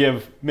have to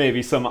give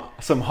maybe some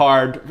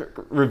hard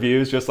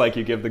reviews just like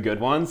you give the good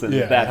ones, and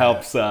that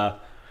helps. So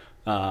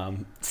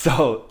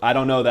I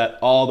don't know that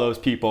all those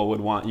people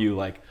would want you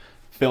like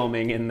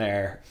filming in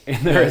their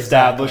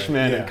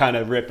establishment and kind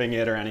of ripping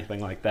it or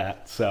anything like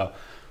that. So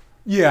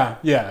yeah,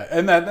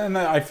 and that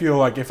I feel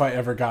like if I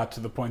ever got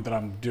to the point that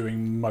I'm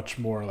doing much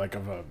more like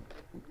of a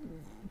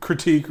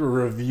critique or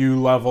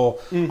review level,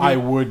 I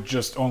would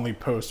just only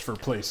post for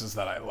places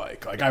that I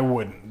like. Like I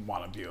wouldn't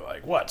want to be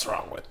like, what's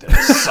wrong with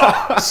this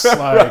sauce?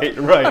 Like,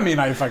 right. I mean,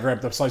 if I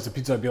grabbed a slice of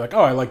pizza, I'd be like,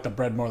 oh, I like the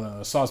bread more than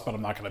the sauce, but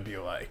I'm not going to be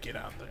like, you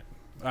know,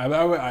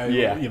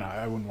 you know,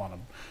 I wouldn't want to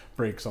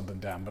break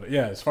something down. But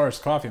yeah, as far as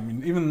coffee, I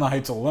mean, even in the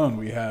Heights alone,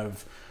 we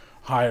have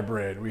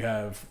Hybrid, we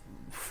have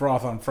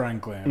Froth on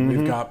Franklin,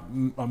 we've got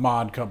a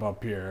Mod Cup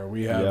up here,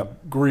 we have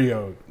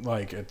Griot,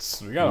 like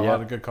we got a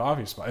lot of good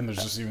coffee spots, and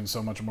there's just even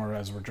so much more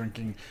as we're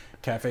drinking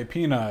Cafe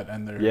Peanut,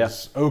 and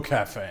there's O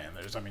Cafe, and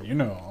there's, I mean, you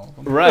know all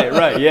of them.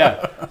 Right,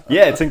 yeah,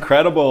 it's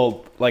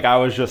incredible. Like I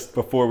was just,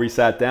 before we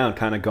sat down,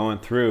 kind of going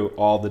through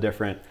all the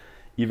different,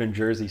 even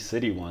Jersey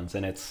City ones,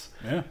 and it's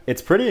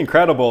pretty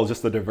incredible,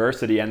 just the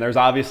diversity. And there's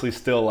obviously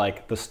still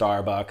like the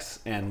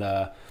Starbucks and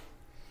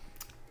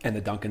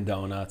the Dunkin'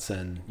 Donuts,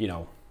 and you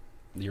know,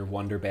 your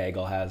Wonder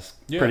Bagel has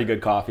pretty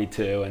good coffee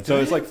too. And so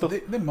it's like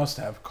they must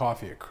have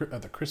coffee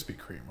at the Krispy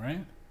Kreme,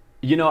 right?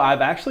 You know, I've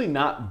actually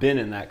not been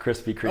in that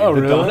Krispy Kreme. Oh,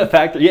 the really? Donut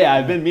Factory. Yeah,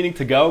 I've been meaning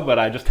to go, but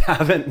I just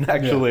haven't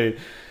actually.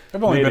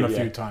 I've only been a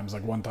few times.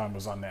 Like one time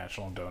was on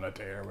National Donut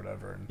Day or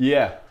whatever.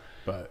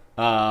 But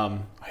I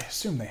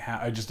assume they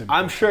have. I just didn't.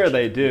 I'm sure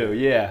they do.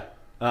 Yeah.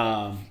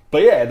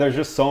 But yeah, there's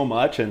just so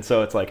much, and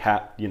so it's like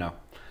you know.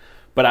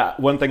 But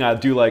one thing I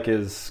do like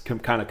is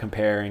kind of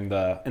comparing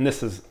and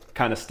this is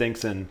kind of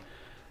stinks in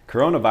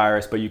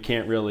coronavirus, but you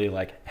can't really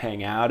like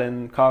hang out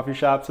in coffee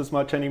shops as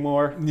much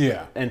anymore.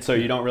 Yeah. And so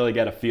you don't really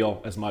get a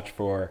feel as much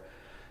for,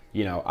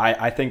 you know,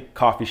 I think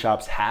coffee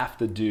shops have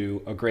to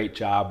do a great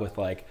job with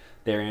like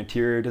their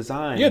interior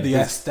design. Yeah, the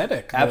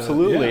aesthetic.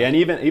 Absolutely. And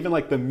even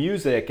like the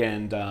music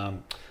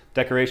and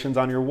decorations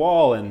on your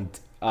wall. And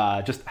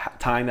just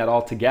tying that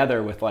all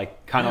together with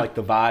like kind of like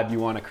the vibe you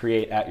want to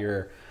create at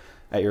your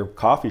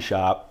coffee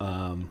shop.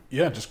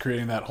 Yeah, just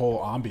creating that whole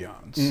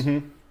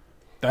ambiance.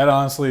 That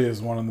honestly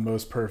is one of the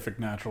most perfect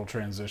natural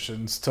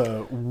transitions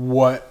to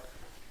what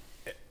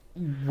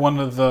one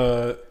of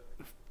the,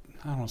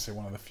 I don't want to say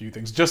one of the few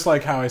things, just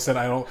like how I said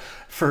I don't,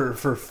 for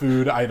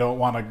food, I don't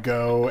want to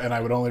go and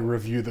I would only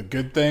review the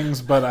good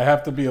things, but I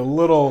have to be a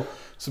little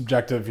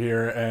subjective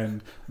here,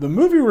 and the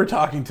movie we're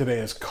talking today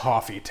is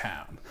Coffee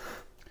Town.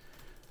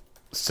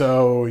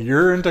 So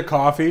you're into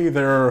coffee.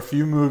 There are a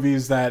few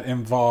movies that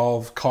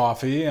involve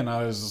coffee, and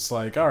I was just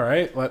like, all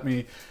right, let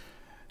me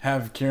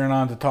have Kieran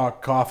on to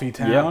talk Coffee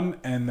Town.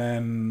 And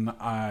then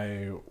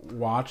I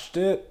watched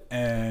it,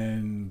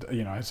 and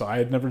so I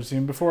had never seen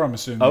it before. I'm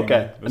assuming.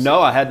 Okay.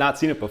 No, I had not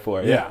seen it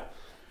before. Yeah.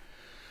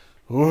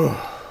 Ooh.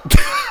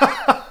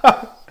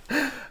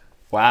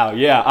 Wow.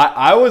 Yeah.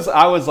 I was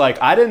like,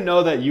 I didn't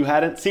know that you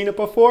hadn't seen it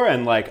before,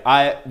 and like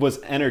I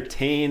was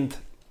entertained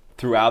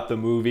throughout the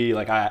movie.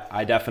 Like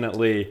I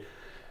definitely,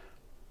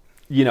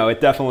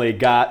 it definitely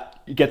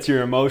gets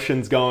your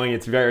emotions going.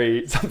 It's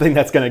very something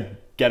that's going to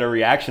get a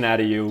reaction out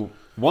of you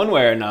one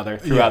way or another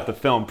throughout the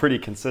film pretty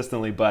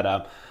consistently.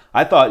 But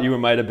I thought you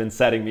might have been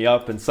setting me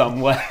up in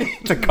some way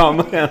to come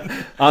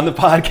on the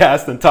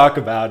podcast and talk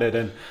about it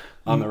and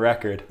on the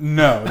record.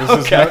 No, this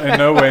is in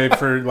no way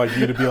for like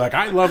you to be like,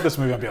 I love this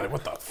movie. I'll be like,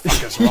 what the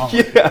fuck is wrong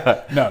with you?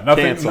 No,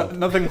 nothing,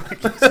 nothing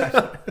like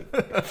that.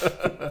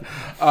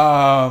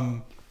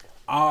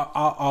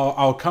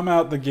 I'll come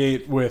out the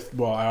gate with,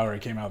 well, I already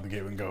came out the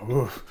gate and go,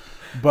 oof.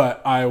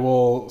 But I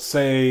will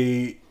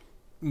say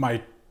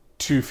my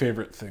two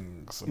favorite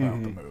things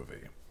about the movie.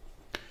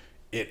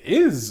 It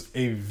is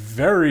a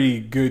very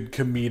good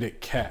comedic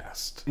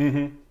cast.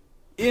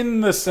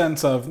 In the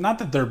sense of, not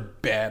that they're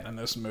bad in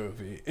this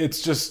movie.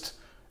 It's just,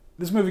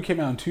 this movie came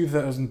out in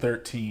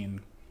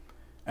 2013.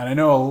 And I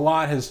know a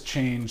lot has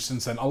changed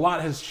since then. A lot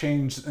has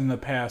changed in the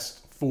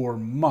past 4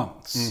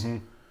 months.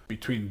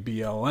 Between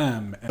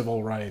BLM and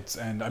civil rights,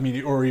 and I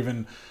mean, or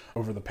even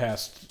over the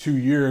past 2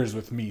 years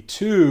with Me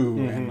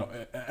Too and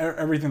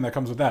everything that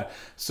comes with that.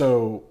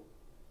 So,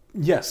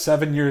 yes,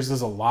 7 years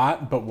is a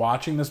lot, but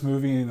watching this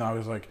movie, and I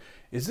was like,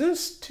 is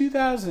this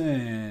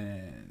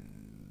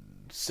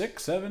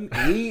 2006, 7,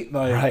 8?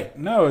 Like, right.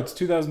 No, it's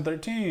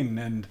 2013,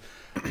 and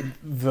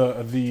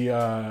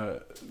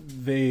the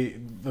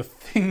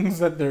things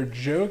that they're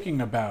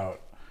joking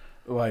about,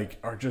 like,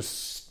 are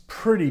just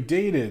pretty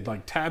dated,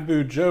 like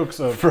taboo jokes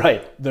of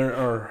there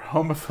are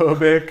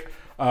homophobic,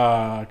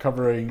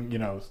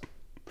 covering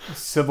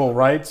civil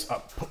rights.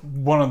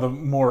 One of the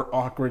more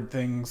awkward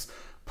things,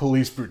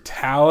 police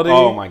brutality.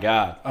 Oh my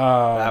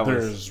god!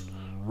 There's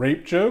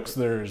rape jokes.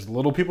 There's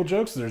little people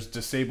jokes. There's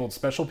disabled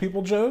special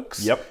people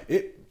jokes. Yep.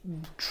 It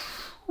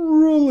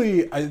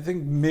truly, I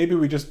think maybe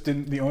we just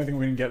didn't. The only thing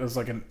we didn't get is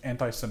like an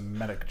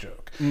anti-Semitic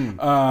joke.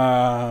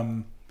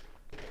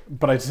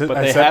 But I said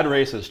had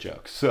racist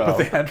jokes. So. But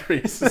they had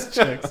racist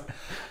jokes.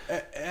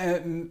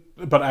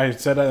 But I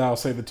said I'll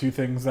say the two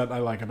things that I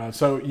like about it.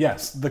 So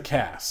yes, the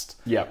cast.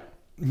 Yep.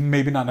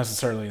 Maybe not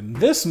necessarily in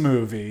this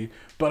movie,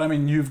 but I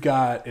mean,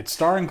 it's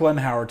starring Glenn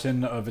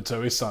Howerton of It's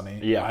Always Sunny.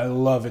 Yeah. I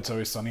love It's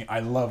Always Sunny.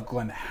 I love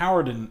Glenn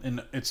Howerton in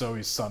It's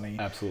Always Sunny.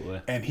 Absolutely.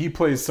 And he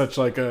plays such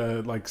like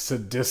a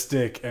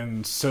sadistic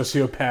and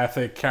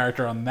sociopathic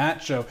character on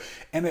that show,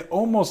 and it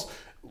almost.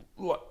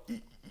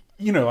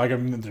 Like, I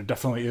mean, there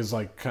definitely is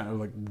like kind of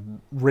like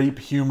rape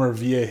humor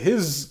via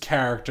his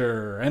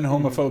character and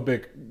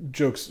homophobic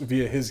jokes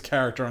via his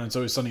character on It's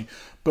Always Sunny.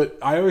 But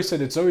I always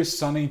said It's Always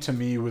Sunny to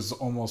me was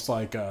almost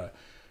like a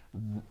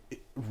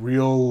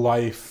real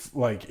life,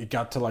 like it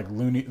got to like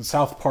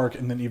South Park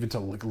and then even to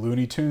like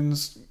Looney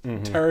Tunes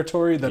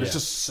territory that is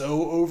just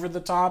so over the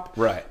top.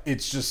 Right.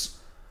 It's just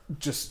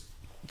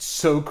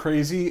so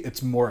crazy,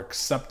 it's more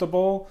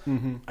acceptable.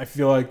 I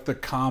feel like the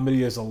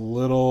comedy is a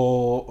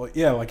little,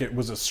 like it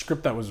was a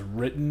script that was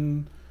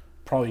written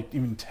probably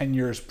even 10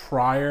 years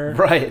prior.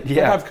 Right,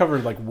 yeah. I've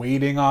covered like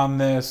Waiting on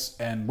this,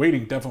 and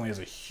Waiting definitely has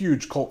a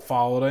huge cult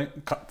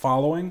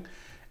following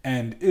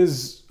and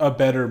is a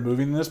better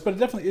movie than this,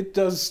 but it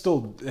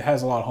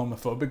has a lot of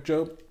homophobic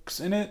jokes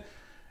in it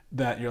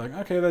that you're like,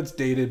 okay, that's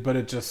dated, but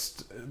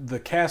the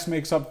cast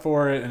makes up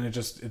for it, and it's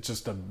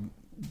just a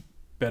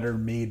better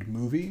made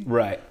movie.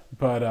 Right.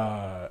 But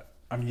I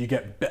mean,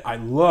 I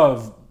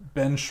love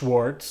Ben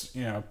Schwartz,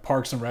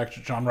 Parks and Rec,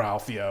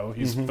 Jean-Ralphio.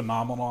 He's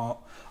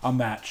phenomenal on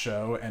that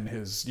show, and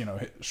his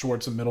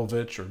Schwartz and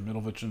Middlevich, or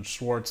Middlevich and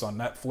Schwartz on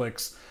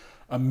Netflix.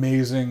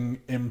 Amazing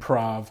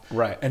improv.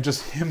 Right. And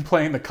just him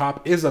playing the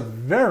cop is a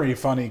very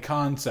funny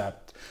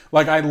concept.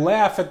 Like, I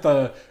laugh at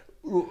there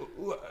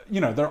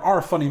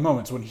are funny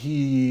moments when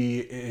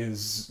he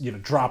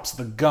drops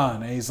the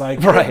gun and he's like,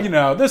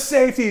 the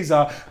safety.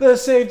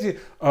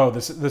 Oh,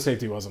 the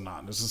safety wasn't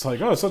on. It's just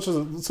like, oh, such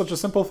a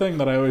simple thing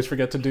that I always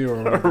forget to do,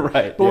 or whatever.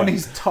 Right. But when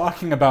he's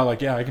talking about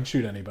like, I can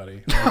shoot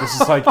anybody. Like, this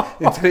is like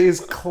in today's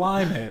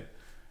climate,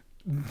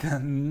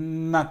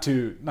 not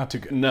too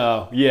good.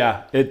 No.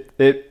 Yeah.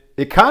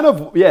 It kind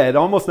of, it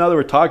almost, now that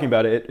we're talking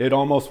about it, it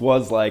almost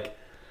was like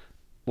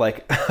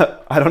like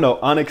I don't know,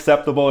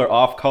 unacceptable or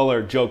off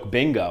color joke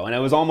bingo, and it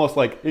was almost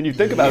like, and you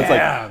think about it, it's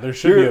like there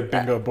should be a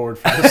bingo board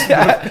for this.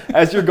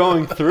 As you're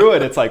going through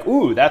it, it's like,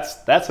 ooh, that's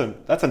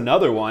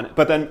another one.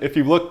 But then if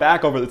you look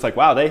back over it, it's like,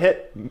 wow, they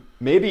hit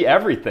maybe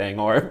everything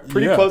or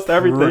pretty close to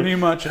everything. Pretty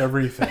much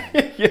everything.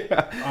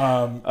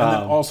 And then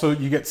also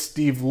you get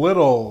Steve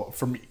Little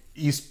from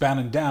Eastbound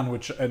and Down,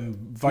 and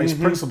Vice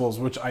Principals,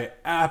 which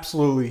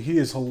he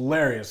is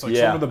hilarious. Like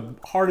some of the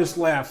hardest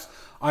laughs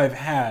I've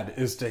had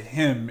is to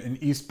him in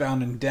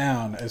Eastbound and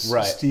Down as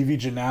Stevie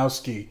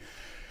Janowski.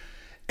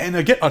 And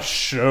again, a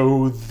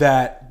show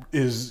that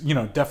is,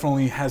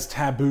 definitely has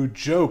taboo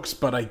jokes,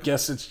 but I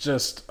guess it's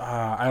just,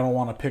 I don't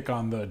want to pick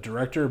on the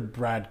director,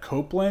 Brad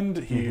Copeland.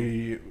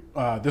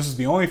 This is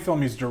the only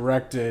film he's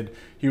directed.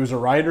 He was a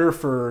writer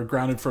for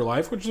Grounded for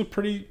Life, which is a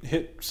pretty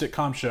hit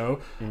sitcom show.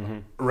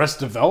 Arrested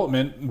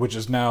Development, which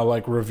is now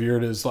like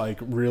revered as like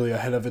really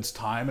ahead of its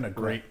time and a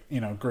great,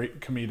 great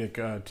comedic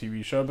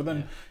TV show. But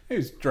then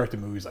he's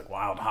directed movies like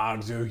Wild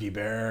Hogs, Yogi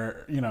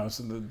Bear,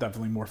 so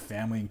definitely more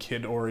family and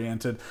kid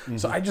oriented.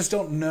 So I just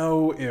don't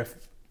know if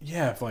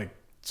like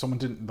someone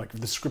didn't like, if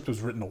the script was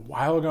written a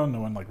while ago,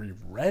 no one like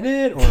reread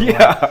it, or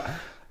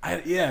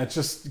it's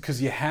just because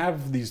you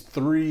have these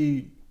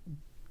three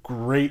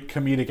great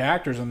comedic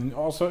actors, and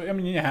also, I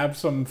mean, you have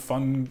some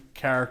fun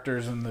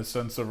characters in the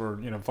sense of, or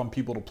fun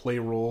people to play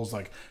roles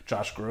like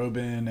Josh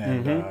Groban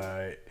and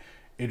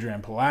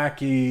Adrian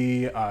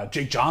Palacki.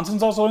 Jake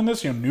Johnson's also in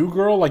this. New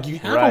Girl. Like, you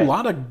have a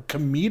lot of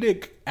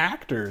comedic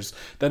actors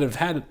that have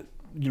had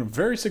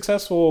very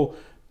successful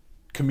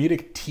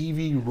comedic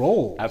TV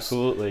roles.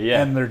 Absolutely,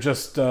 yeah. And they're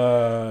just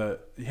totally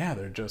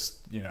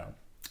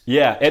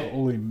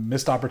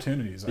missed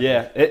opportunities.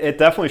 It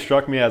definitely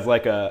struck me as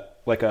like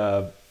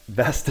a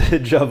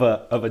vestige of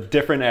a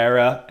different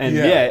era,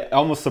 and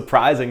almost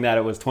surprising that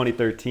it was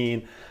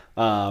 2013.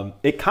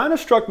 It kind of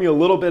struck me a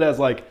little bit as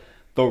like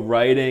the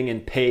writing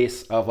and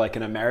pace of like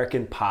an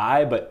American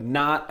Pie, but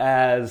not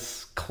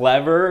as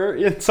clever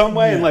in some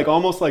way, and like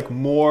almost like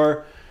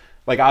more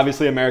like,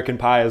 obviously American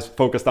Pie is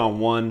focused on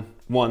one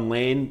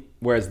lane,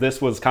 whereas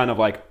this was kind of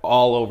like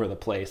all over the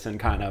place and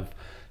kind of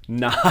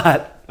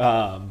not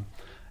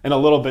and a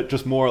little bit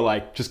just more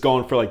like just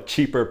going for like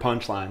cheaper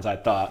punchlines, I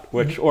thought,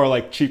 or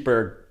like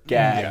cheaper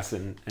gags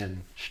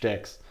and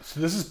shticks. So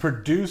this is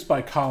produced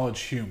by College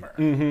Humor.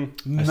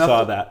 I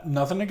saw that.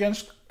 Nothing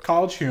against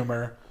College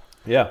Humor.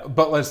 Yeah.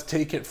 But let's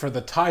take it for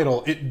the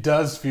title. It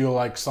does feel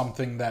like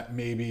something that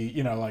maybe,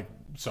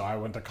 so I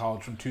went to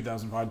college from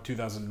 2005 to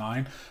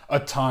 2009, a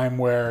time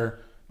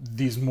where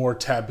these more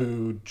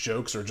taboo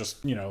jokes or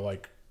just,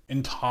 like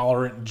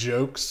intolerant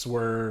jokes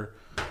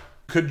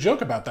could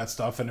joke about that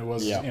stuff, and it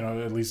was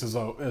at least as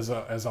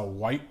a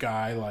white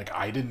guy, like,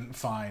 I didn't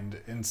find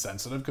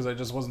insensitive because I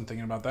just wasn't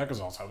thinking about that because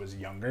also I was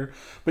younger.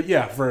 But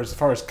for as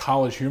far as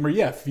college humor,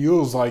 it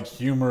feels like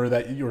humor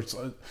that you're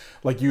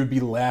like you would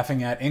be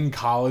laughing at in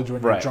college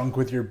when you're drunk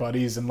with your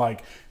buddies, and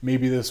like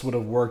maybe this would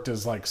have worked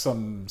as like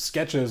some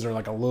sketches or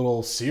like a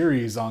little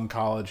series on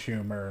College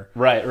Humor.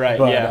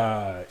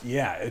 But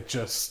it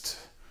just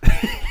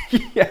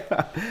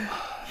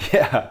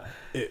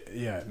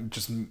It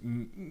just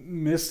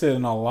missed it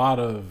in a lot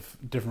of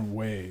different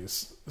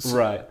ways.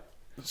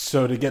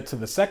 So to get to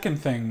the second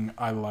thing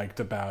I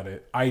liked about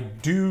it, I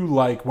do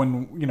like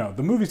when,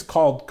 the movie's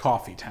called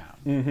Coffee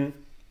Town.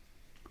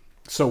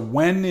 So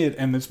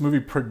and this movie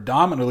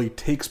predominantly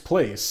takes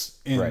place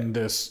in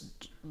this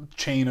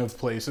chain of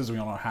places. We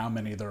don't know how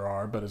many there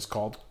are, but it's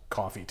called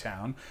Coffee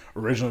Town.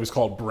 Originally it was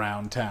called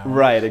Brown Town.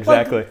 Right,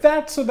 exactly.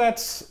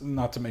 That's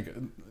not to make it...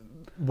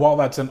 While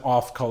that's an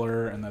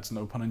off-color, and that's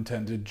no pun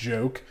intended,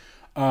 joke,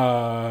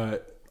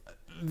 that,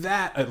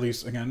 at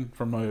least again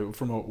from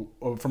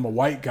a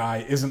white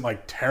guy, isn't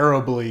like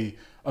terribly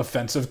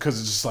offensive, because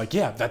it's just like,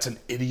 that's an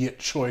idiot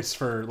choice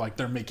for like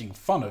they're making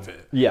fun of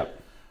it.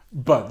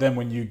 But then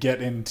when you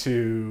get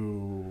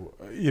into,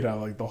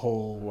 like the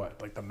whole,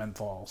 like the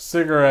menthol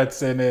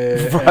cigarettes in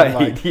it.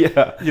 Right,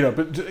 and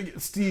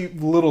but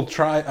Steve Little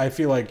I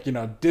feel like,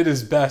 did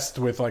his best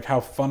with like how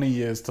funny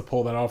he is to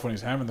pull that off when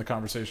he's having the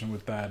conversation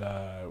with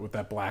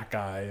that black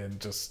guy and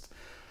just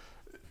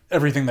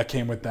everything that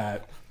came with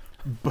that.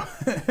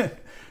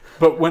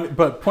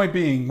 But point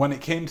being, when it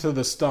came to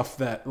the stuff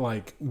that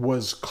like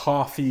was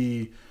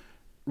coffee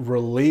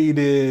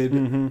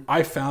related,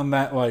 I found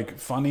that like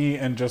funny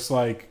and just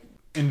like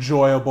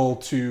enjoyable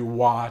to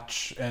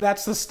watch. And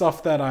that's the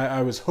stuff that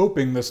I was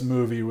hoping this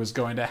movie was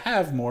going to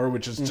have more,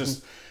 which is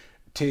just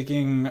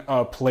taking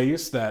a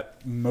place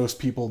that most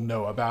people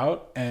know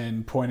about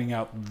and pointing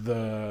out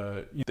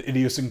the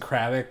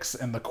idiosyncratics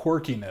and the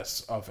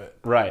quirkiness of it.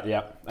 Right, yeah.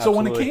 Absolutely. So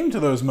when it came to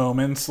those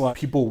moments, like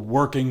people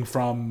working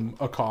from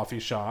a coffee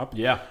shop,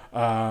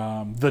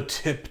 the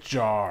tip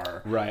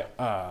jar,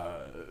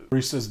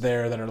 baristas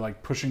there that are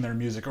like pushing their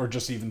music, or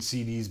just even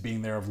CDs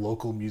being there of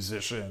local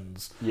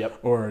musicians,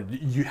 or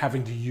you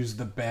having to use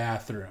the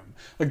bathroom.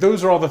 Like,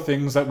 those are all the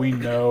things that we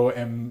know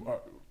and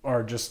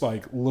are just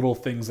like little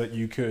things that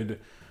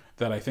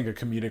I think a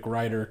comedic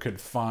writer could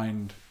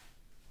find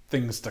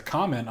things to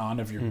comment on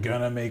if you're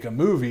gonna make a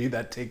movie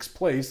that takes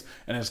place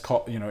and is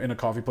called, you know, in a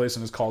coffee place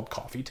and is called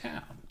Coffee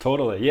Town.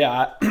 Totally.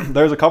 Yeah.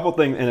 There's a couple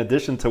things in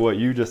addition to what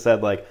you just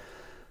said. Like,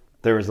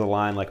 there was a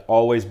line like,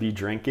 always be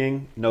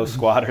drinking, no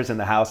squatters in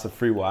the house of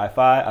free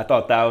Wi-Fi. I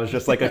thought that was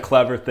just like a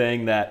clever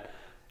thing that,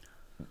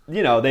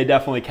 you know, they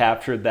definitely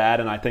captured that.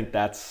 And I think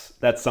that's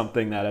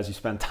something that as you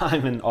spend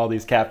time in all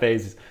these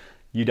cafes,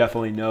 you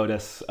definitely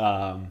notice.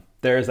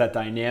 There's that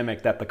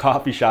dynamic that the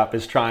coffee shop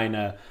is trying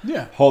to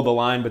hold the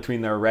line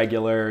between their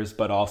regulars,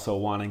 but also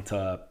wanting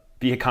to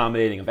be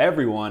accommodating of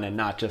everyone and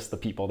not just the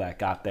people that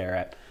got there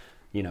at,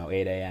 you know,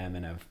 8 a.m.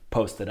 and have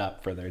posted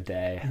up for their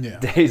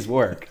day's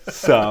work.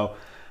 So,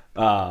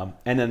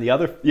 and then the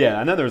other,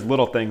 and then there's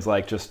little things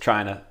like just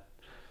trying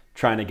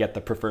to get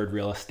the preferred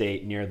real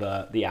estate near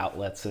the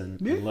outlets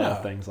and little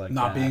things like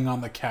not that. being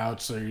on the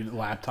couch so your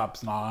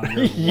laptop's not on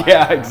your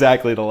Yeah,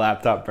 exactly. The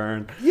laptop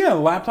burn. Yeah,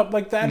 laptop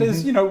like that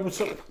is, you know,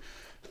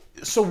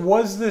 so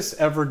was this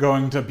ever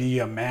going to be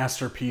a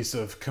masterpiece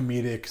of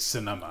comedic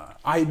cinema?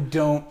 I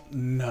don't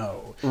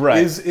know. Right.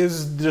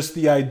 Is just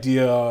the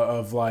idea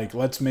of like,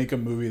 let's make a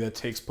movie that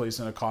takes place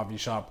in a coffee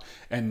shop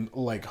and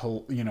like,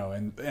 you know,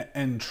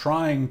 and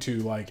trying to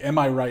like, am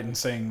I right in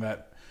saying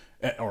that,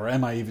 or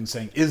am I even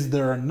saying, is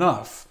there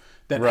enough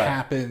that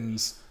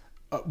happens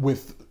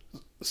with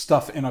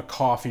stuff in a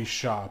coffee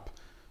shop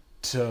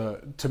to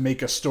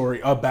make a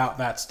story about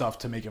that stuff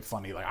to make it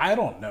funny? Like, I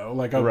don't know.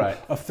 Like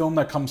a film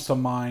that comes to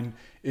mind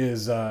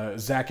is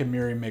Zack and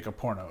Miri Make a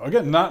Porno.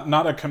 Again,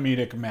 not a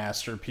comedic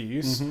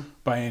masterpiece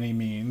by any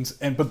means,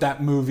 but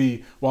that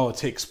movie, while it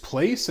takes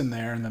place in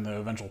there, and then the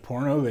eventual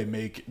porno they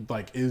make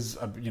like is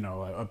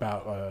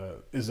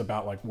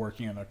about like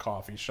working in a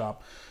coffee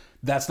shop.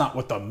 That's not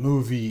what the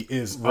movie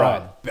is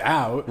about,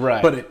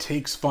 but it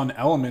takes fun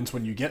elements.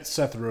 When you get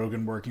Seth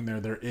Rogen working there,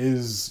 there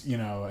is, you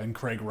know, and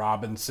Craig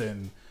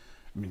Robinson.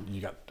 I mean,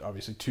 you got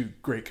obviously two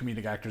great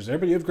comedic actors there,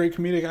 but you have great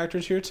comedic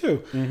actors here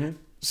too.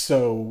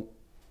 So,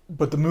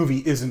 but the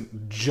movie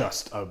isn't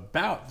just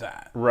about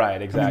that.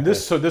 Right, exactly. I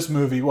mean, this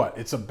movie,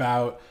 it's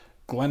about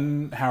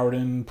Glenn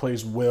Howerton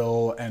plays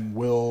Will, and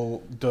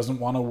Will doesn't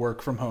want to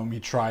work from home. He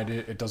tried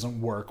it. It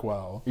doesn't work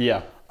well.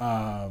 Yeah.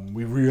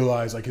 We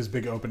realize like his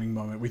big opening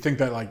moment. We think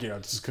that like, you know,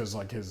 it's just because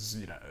like his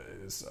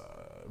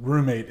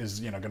roommate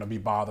is, you know, going to be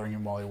bothering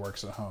him while he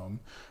works at home,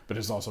 but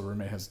his also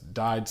roommate has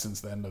died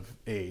since the end of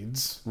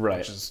AIDS,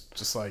 which is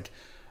just like,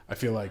 I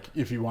feel like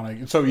if you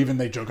want to, so even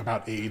they joke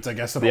about AIDS, I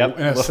guess in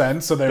a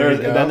sense. So there you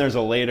go. And then there's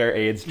a later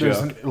AIDS joke.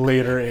 There's a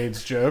later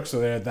AIDS joke,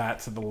 so they add that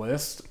to the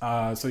list.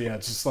 So yeah,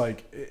 it's just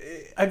like,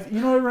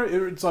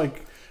 it's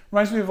like,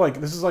 reminds me of like,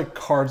 this is like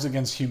Cards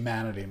Against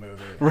Humanity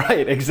movie.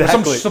 Right,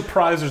 exactly. I'm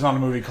surprised there's not a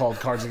movie called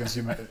Cards Against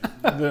Humanity.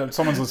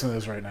 Someone's listening to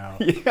this right now.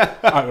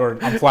 Or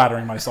I'm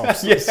flattering myself.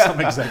 Some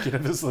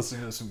executive is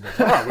listening to this and goes,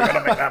 oh, we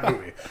gotta make that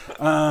movie.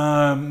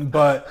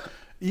 But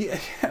yeah,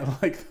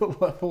 like the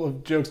level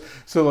of jokes.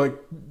 So like,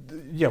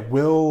 yeah,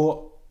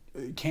 Will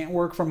can't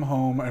work from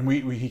home, and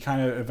he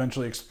kind of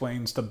eventually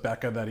explains to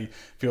Becca that he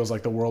feels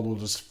like the world will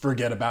just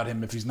forget about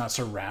him if he's not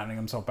surrounding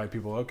himself by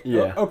people.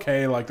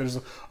 Okay, like there's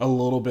a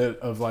little bit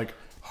of like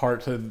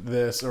heart to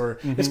this, or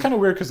it's kind of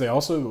weird because they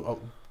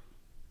also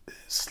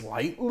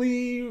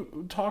slightly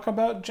talk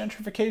about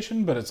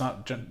gentrification, but it's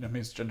not.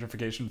 It's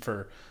gentrification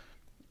for,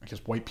 I guess,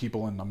 white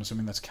people, and I'm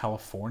assuming that's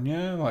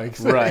California. Like,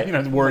 you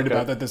know, worried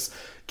about that this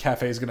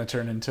cafe is going to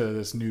turn into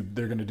this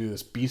they're going to do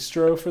this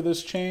bistro for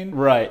this chain.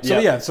 Right.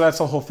 So so that's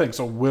the whole thing.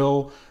 So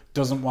Will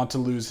doesn't want to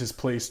lose his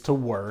place to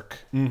work.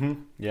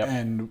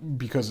 And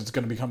because it's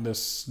going to become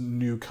this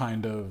new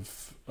kind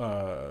of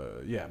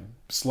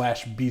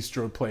slash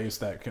bistro place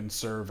that can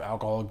serve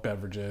alcoholic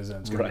beverages,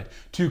 and it's going to be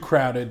too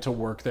crowded to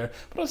work there.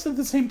 But also at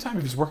the same time,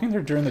 if he's working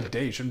there during the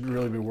day, he shouldn't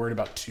really be worried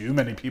about too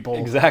many people.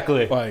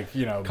 Exactly. Like,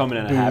 you know, coming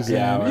in a happy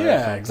hour.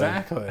 Yeah,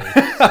 exactly.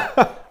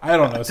 I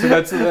don't know. So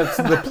that's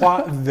the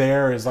plot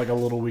there is like a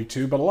little weak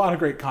too, but a lot of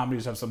great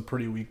comedies have some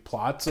pretty weak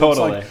plots. So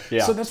totally. It's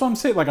like, so that's what I'm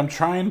saying. Like, I'm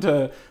trying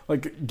to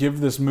like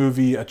give this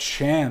movie a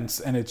chance,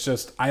 and it's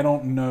just, I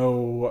don't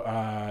know,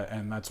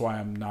 and that's why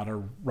I'm not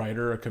a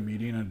writer, a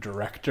comedian, a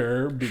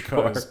director,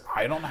 because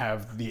I don't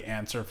have the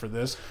answer for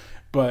this.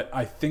 But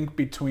I think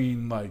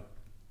between like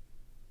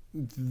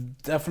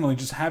definitely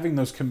just having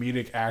those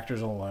comedic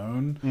actors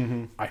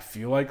alone, I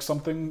feel like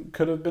something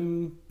could have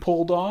been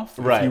pulled off.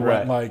 If you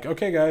went like,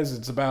 okay, guys,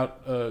 it's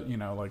about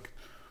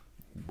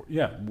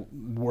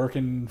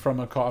working from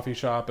a coffee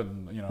shop,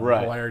 and you know,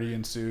 hilarity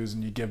ensues,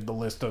 and you give the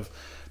list of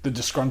the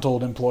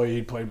disgruntled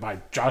employee played by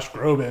Josh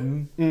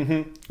Groban.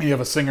 You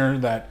have a singer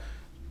that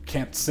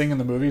can't sing in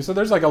the movie, so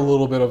there's like a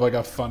little bit of like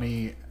a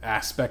funny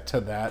aspect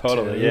to that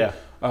too.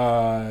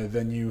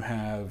 Then you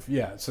have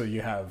so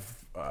you have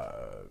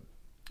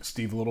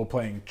Steve Little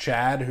playing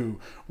Chad, who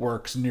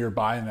works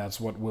nearby, and that's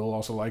what Will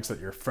also likes, that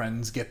your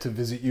friends get to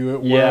visit you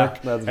at work.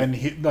 And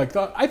he like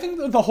I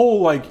think the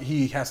whole like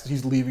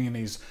he's leaving and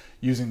he's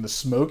using the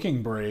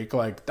smoking break,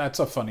 like that's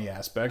a funny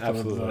aspect.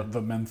 Absolutely.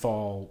 The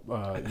menthol,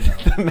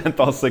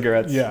 menthol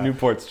cigarettes. Yeah.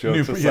 Newport's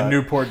jokes aside.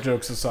 Newport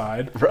jokes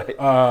aside. Right.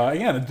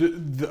 Again,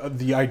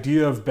 the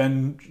idea of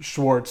Ben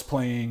Schwartz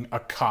playing a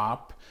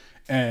cop,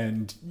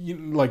 and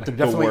like they're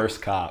definitely the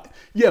worst cop.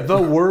 Yeah, the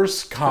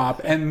worst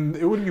cop. And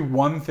it would be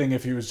one thing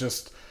if he was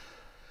just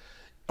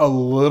a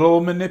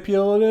little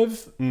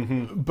manipulative,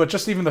 but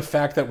just even the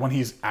fact that when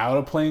he's out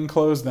of plain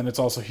clothes, then it's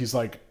also he's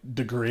like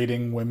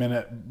degrading women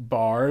at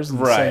bars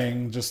and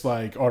saying, just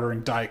like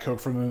ordering Diet Coke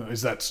from them,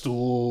 is that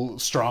stool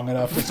strong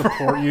enough to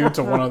support you,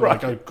 to one of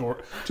like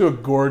to a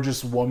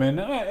gorgeous woman.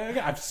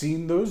 I've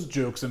seen those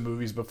jokes in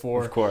movies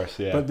before, of course,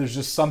 yeah. But there's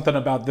just something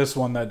about this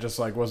one that just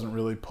like wasn't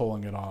really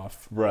pulling it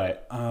off, right?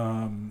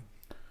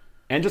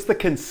 And just the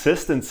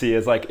consistency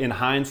is like, in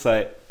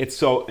hindsight, it's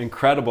so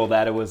incredible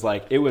that it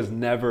was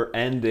never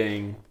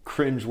ending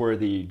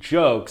cringeworthy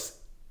jokes,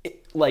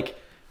 like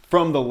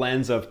from the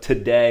lens of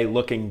today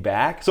looking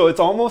back. So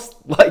it's almost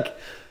like,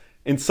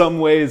 in some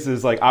ways,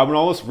 is like, I would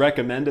almost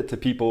recommend it to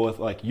people with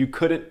like,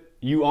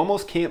 you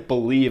almost can't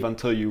believe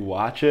until you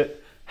watch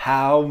it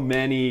how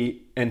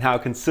many and how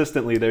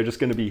consistently they're just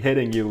going to be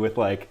hitting you with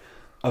like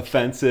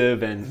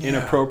offensive and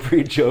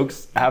inappropriate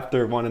jokes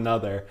after one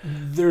another.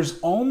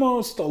 There's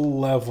almost a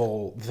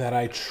level that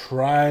I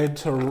tried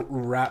to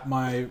wrap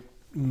my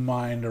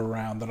mind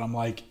around, that I'm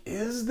like,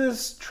 is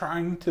this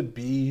trying to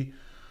be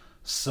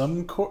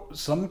some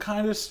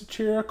kind of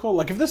satirical?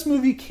 Like, if this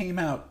movie came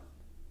out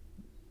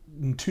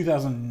in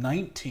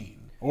 2019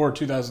 or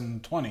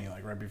 2020,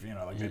 like right before,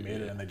 like they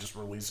made it and they just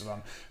released it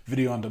on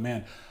video on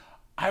demand,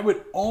 I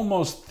would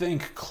almost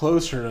think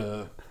closer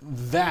to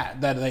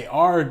that they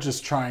are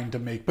just trying to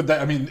make, but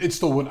that, I mean, it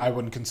still I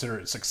wouldn't consider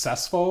it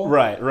successful.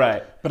 Right.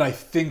 But I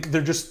think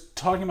they're just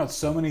talking about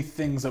so many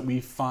things that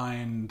we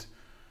find,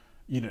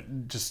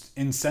 just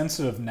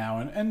insensitive now,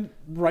 and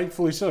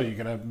rightfully so. You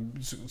could have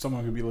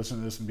someone could be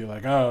listening to this and be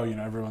like, oh,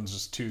 everyone's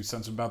just too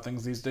sensitive about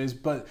things these days.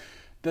 But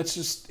that's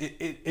just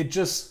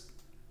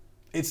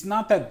it's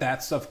not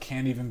that stuff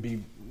can't even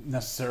be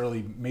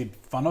necessarily made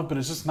fun of, but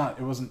it's just not,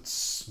 it wasn't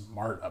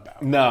smart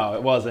about it. No,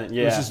 it wasn't.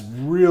 Yeah, it was just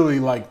really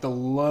like the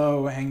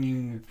low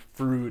hanging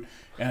fruit,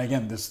 and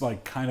again, this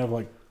like kind of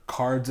like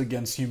Cards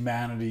Against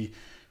Humanity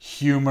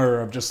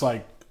humor of just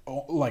like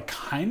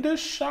kind of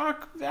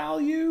shock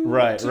value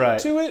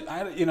to it.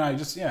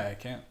 I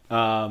can't.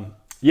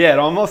 It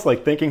almost,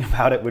 like, thinking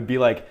about it would be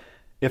like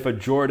if a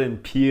Jordan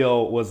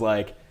Peele was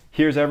like,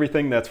 here's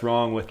everything that's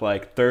wrong with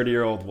like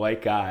 30-year-old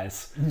white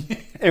guys.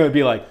 It would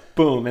be like,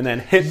 boom, and then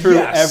hit through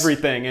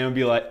everything. And it would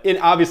be like, and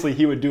obviously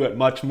he would do it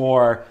much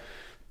more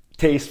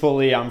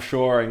tastefully, I'm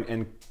sure,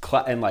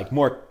 and like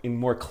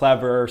more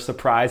clever,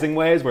 surprising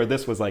ways, where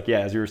this was like,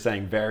 as you were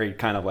saying, very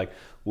kind of like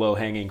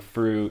low-hanging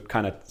fruit,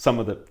 kind of some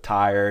of the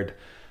tired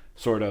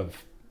sort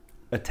of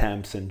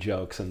attempts and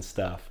jokes and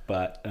stuff.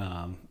 But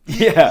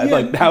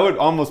like that would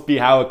almost be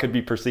how it could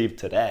be perceived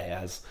today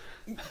as...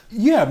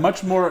 Yeah,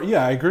 much more.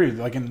 Yeah, I agree.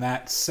 Like, in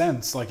that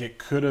sense, like, it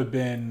could have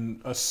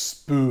been a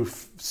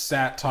spoof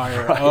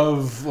satire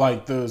of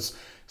like those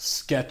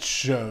sketch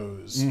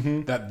shows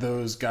that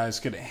those guys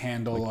could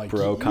handle, like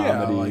bro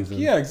comedies.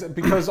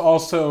 Because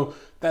also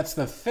that's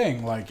the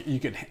thing. Like, you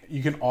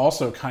can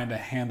also kind of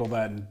handle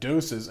that in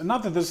doses. And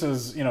not that this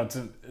is, it's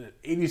an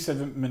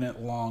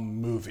 87-minute long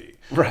movie,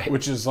 right?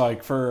 Which is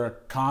like, for a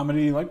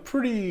comedy, like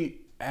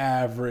pretty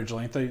average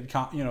length. Like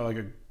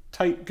a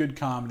tight, good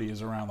comedy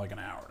is around like an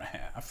hour and a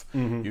half,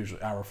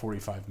 usually hour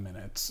 45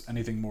 minutes.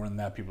 Anything more than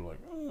that, people are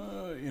like,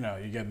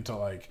 you get into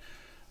like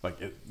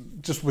it,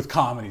 just with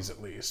comedies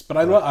at least. But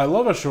I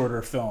love a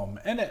shorter film,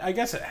 and I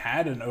guess it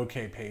had an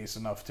okay pace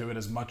enough to it.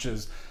 As much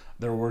as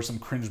there were some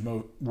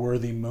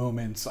cringe-worthy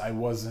moments, I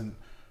wasn't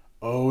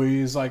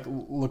always like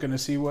looking to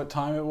see what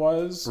time it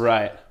was.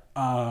 Right.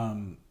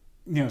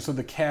 So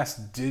the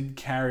cast did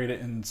carry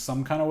it in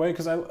some kind of way,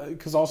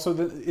 because also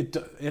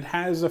it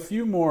has a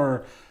few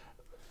more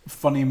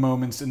funny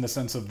moments in the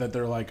sense of that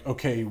they're like,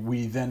 okay,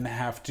 we then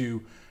have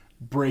to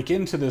break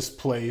into this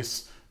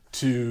place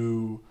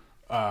to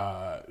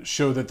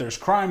show that there's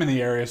crime in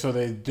the area, so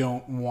they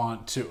don't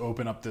want to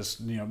open up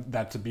this,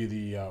 that to be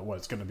the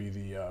what's going to be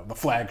the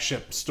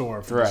flagship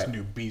store for this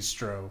new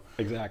bistro,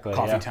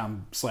 coffee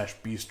town /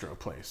 bistro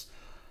place.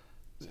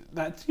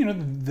 That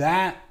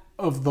that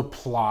of the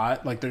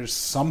plot, like, there's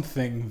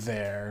something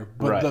there,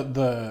 but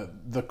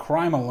the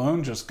crime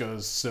alone just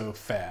goes so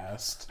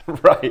fast,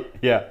 right?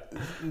 Yeah,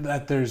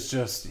 that there's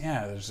just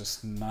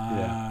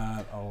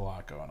not a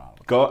lot going on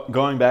with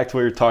going back to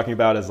what you're talking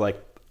about is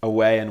like a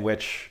way in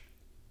which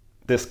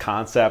this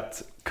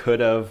concept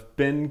could have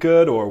been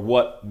good, or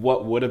what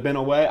would have been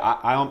a way.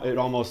 It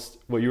almost,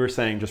 what you were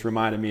saying just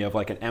reminded me of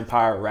like an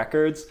Empire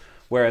Records,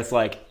 where it's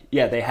like,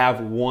 they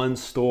have one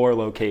store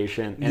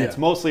location, and it's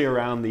mostly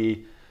around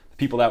the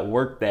people that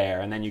work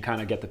there, and then you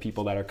kind of get the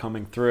people that are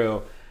coming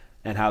through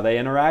and how they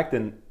interact.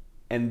 And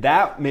And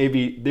that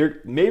maybe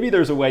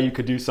there's a way you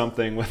could do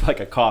something with like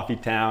a coffee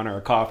town or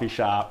a coffee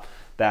shop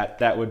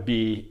that would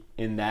be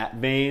in that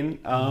vein.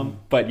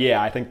 But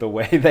yeah, I think the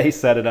way they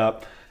set it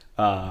up,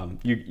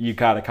 you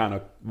gotta kind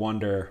of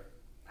wonder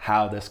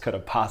how this could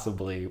have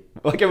possibly,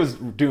 like, it was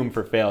doomed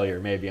for failure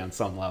maybe on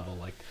some level.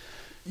 Like,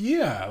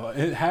 yeah,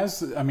 it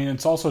has. I mean,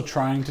 it's also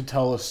trying to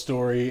tell a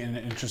story in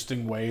an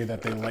interesting way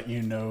that they let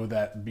you know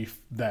that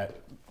that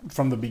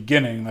from the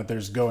beginning that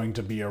there's going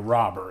to be a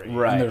robbery.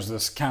 Right. And there's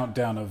this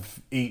countdown of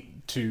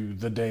 8 to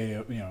the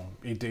day,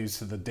 8 days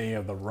to the day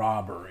of the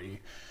robbery.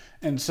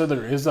 And so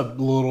there is a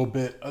little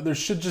bit, there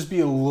should just be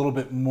a little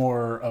bit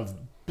more of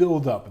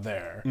build up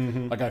there.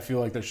 Like, I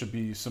feel like there should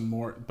be some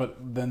more, but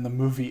then the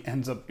movie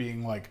ends up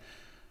being like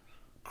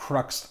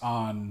cruxed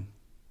on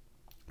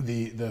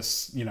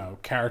this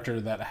character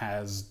that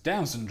has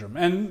Down syndrome,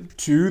 and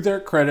to their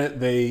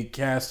credit, they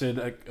casted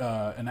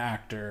an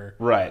actor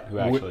right,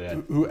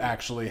 who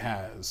actually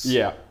has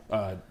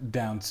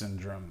Down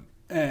syndrome.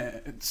 And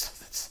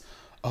it's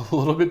a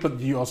little bit, but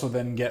you also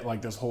then get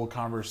like this whole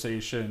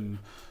conversation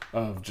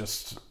of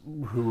just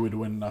who would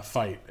win a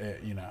fight,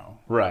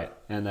 right,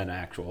 and then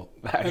actual,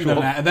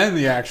 and then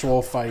the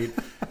actual fight,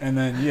 and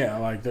then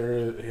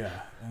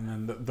and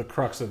then the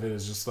crux of it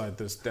is just like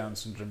this Down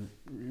syndrome,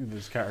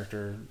 this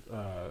character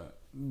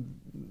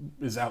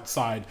is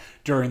outside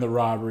during the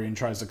robbery and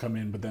tries to come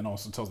in, but then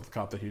also tells the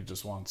cop that he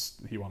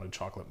wanted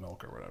chocolate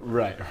milk or whatever.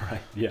 Right,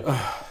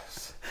 yeah.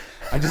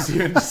 I just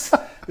there's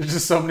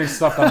just so many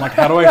stuff that I'm like,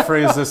 how do I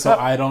phrase this so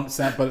I don't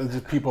sound, but it's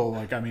just people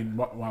like, I mean,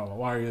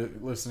 why are you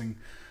listening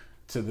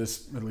to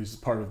this, at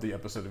least part of the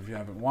episode, if you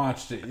haven't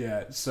watched it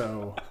yet?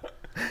 So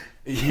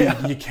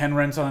you can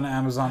rent on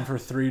Amazon for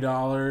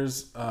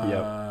 $3.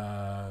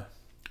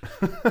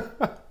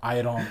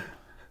 I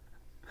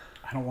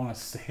don't want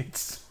to say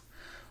it's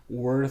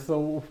worth a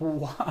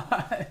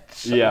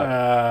watch.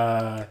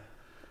 Yeah,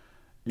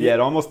 it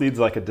almost needs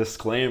like a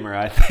disclaimer,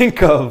 I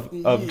think, of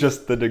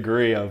just the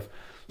degree of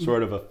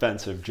sort of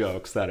offensive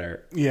jokes that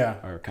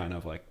are kind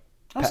of like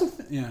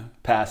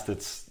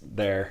past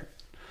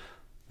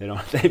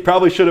they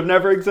probably should have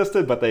never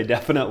existed, but they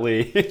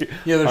definitely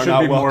there are should not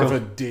be more of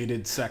welcome. a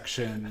dated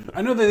section.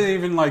 I know they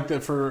even like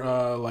that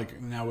for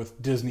like now with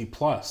Disney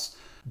Plus,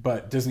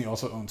 but Disney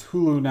also owns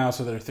Hulu now,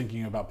 so they're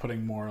thinking about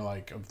putting more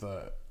like of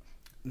the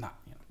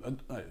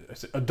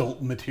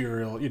adult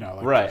material,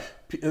 like right,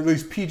 at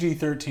least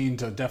PG-13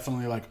 to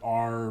definitely like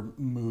R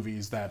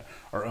movies that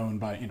are owned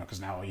by because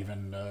now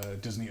even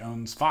Disney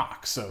owns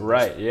Fox, so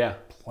right,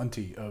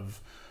 plenty of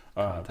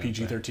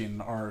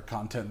PG-13 R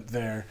content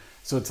there.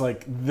 So it's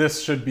like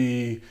this should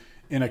be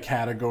in a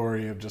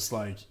category of just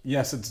like,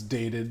 yes, it's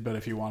dated, but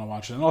if you want to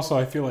watch it. And also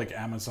I feel like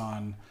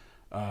Amazon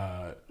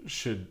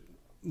should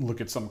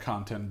look at some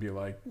content and be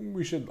like,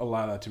 we should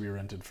allow that to be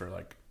rented for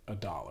like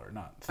 $1,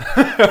 not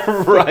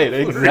right,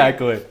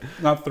 exactly,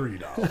 not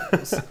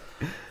 $3.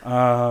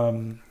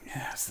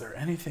 Is there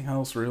anything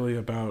else really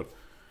about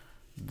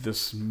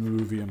this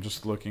movie? I'm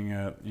just looking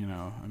at,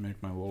 I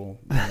make my little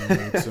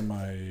notes in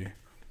my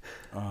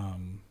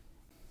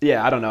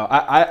I don't know.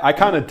 I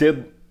kind of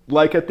did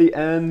like at the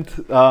end,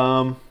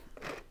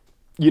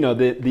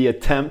 the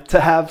attempt to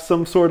have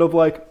some sort of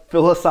like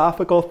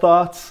philosophical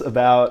thoughts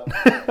about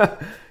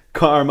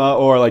karma,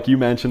 or like you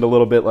mentioned a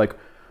little bit, like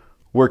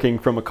working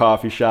from a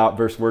coffee shop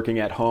versus working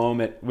at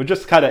home. It was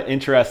just kind of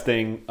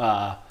interesting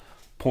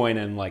point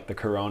in like the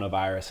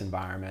coronavirus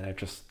environment. It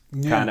just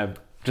kind of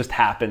just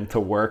happened to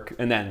work.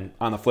 And then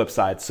on the flip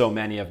side, so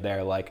many of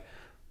their like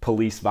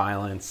police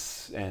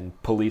violence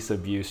and police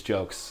abuse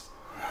jokes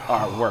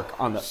work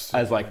on the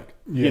as like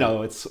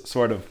it's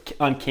sort of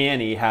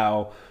uncanny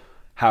how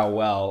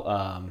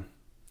well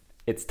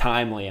it's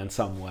timely in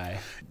some way.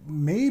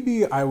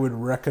 Maybe I would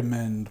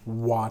recommend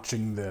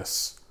watching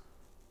this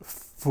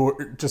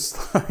for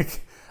just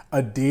like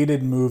a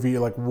dated movie,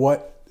 like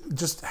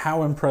just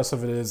how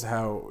impressive it is,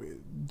 how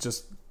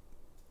just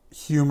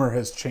humor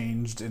has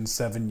changed in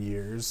 7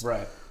 years.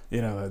 Right.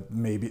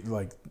 Maybe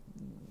like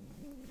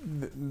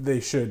they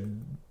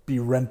should be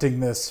renting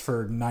this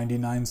for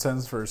 99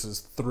 cents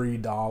versus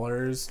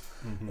 $3.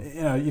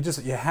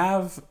 You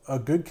have a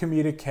good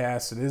comedic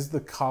cast. It is the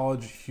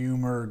college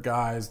humor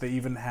guys. They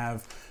even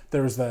have,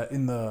 there's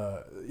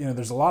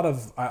a lot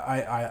of,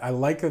 I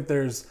like that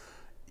there's,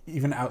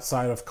 even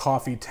outside of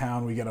Coffee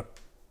Town, we get a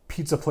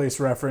pizza place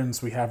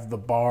reference. We have the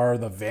bar,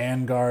 the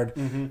Vanguard.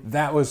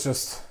 That was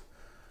just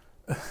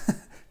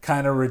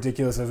kind of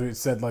ridiculous, as we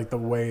said, like the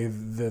way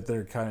that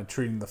they're kind of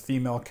treating the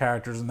female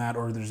characters in that.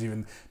 Or there's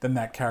even then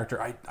that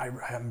character,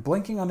 I'm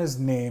blanking on his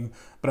name,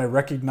 but I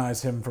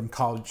recognize him from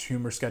College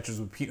Humor sketches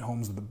with Pete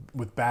Holmes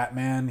with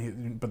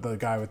Batman. But the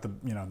guy with the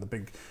the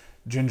big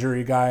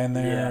gingery guy in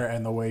there,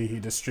 and the way he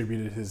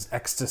distributed his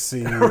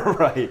ecstasy.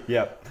 Right.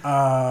 Yep.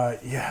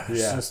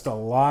 There's just a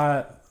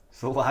lot.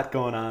 There's a lot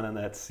going on in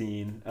that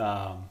scene.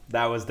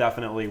 That was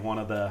definitely one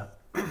of the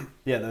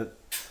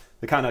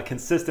the kind of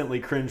consistently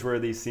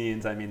cringeworthy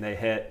scenes. I mean, they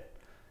hit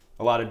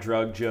a lot of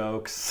drug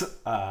jokes.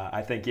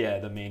 I think,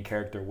 the main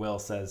character,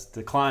 Will,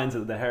 declines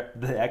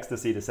the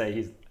ecstasy to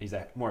say he's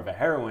more of a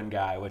heroin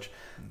guy, which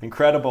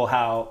incredible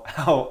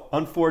how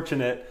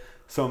unfortunate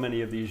so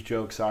many of these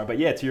jokes are. But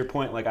to your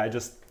point, like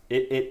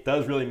it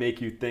does really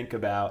make you think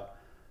about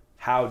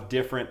how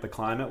different the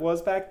climate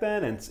was back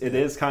then, and it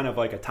is kind of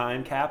like a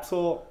time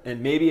capsule,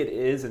 and maybe it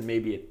is and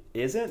maybe it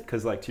isn't,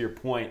 because like to your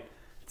point,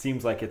 it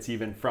seems like it's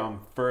even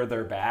from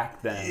further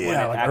back than when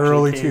it like actually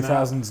early came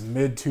 2000s,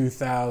 mid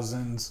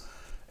 2000s.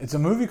 It's a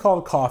movie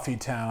called Coffee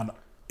Town.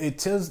 It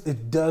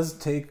does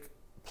take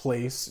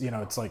place,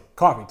 it's like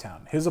Coffee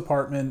Town, his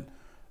apartment,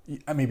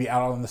 maybe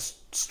out on the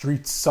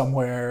streets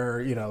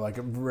somewhere,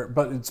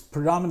 but it's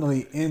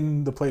predominantly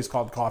in the place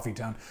called Coffee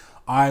Town.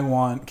 I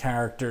want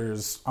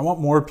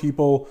more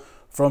people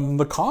from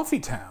the Coffee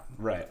Town.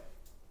 Right?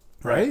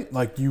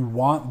 Like you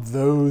want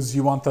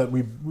that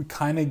we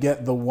kind of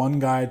get the one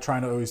guy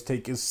trying to always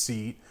take his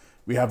seat.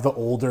 We have the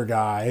older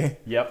guy.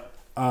 Yep.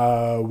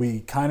 We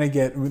kind of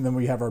get, then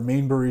we have our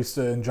main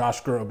barista and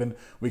Josh Groban.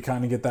 We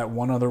kind of get that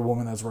one other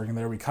woman that's working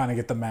there. We kind of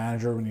get the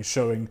manager when he's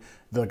showing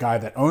the guy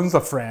that owns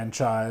the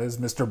franchise,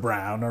 Mr.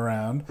 Brown,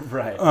 around.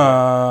 Right.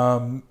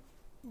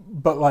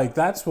 But like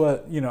that's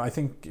what, I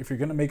think if you're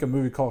going to make a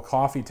movie called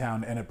Coffee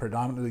Town and it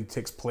predominantly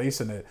takes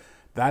place in it,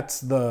 that's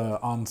the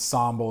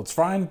ensemble. It's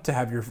fine to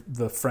have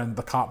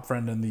the cop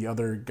friend and the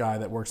other guy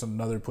that works in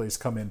another place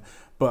come in,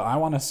 but I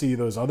want to see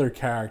those other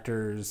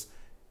characters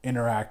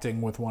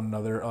interacting with one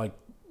another, like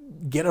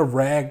get a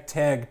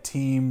ragtag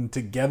team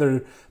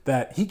together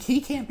that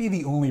he can't be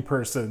the only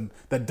person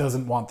that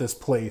doesn't want this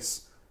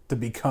place to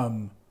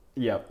become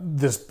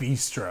this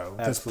bistro,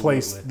 Absolutely. this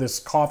place, this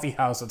coffee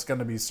house that's going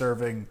to be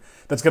serving,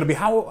 that's going to be,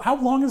 how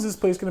long is this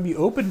place going to be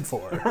open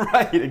for?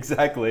 Right,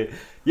 exactly.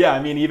 Yeah,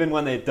 I mean, even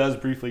when it does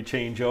briefly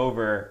change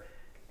over,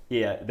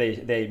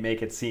 they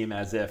make it seem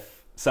as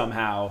if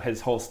somehow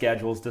his whole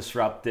schedule's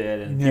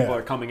disrupted and people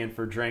are coming in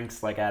for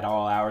drinks like at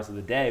all hours of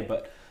the day,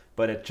 but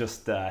it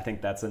just I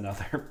think that's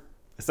another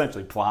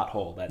essentially plot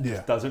hole that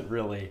just doesn't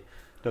really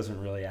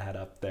add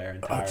up there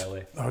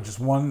entirely. Just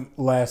one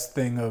last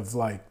thing of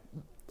like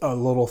a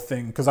little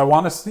thing, because I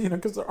want to see,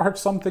 because there are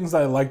some things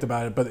that I liked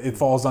about it, but it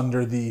falls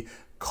under the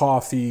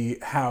coffee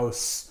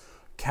house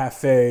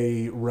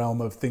cafe realm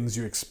of things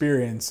you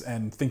experience,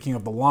 and thinking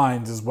of the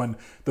lines is when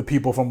the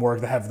people from work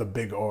that have the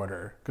big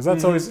order, because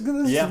that's always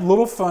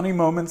little funny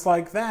moments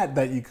like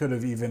that you could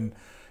have even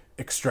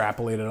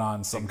extrapolated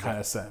on some kind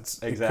of sense.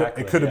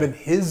 Exactly. It could have been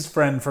his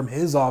friend from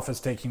his office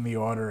taking the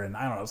order, and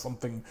I don't know,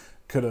 something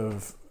could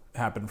have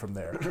happened from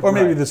there. Or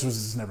maybe this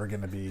was never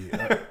going to be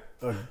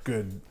a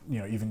good,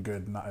 even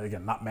good,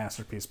 not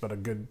masterpiece, but a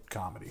good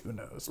comedy. Who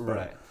knows? But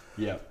right.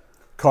 Yeah.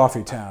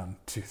 Coffee Town,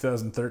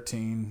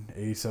 2013,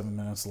 87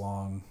 minutes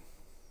long.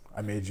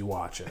 I made you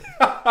watch it.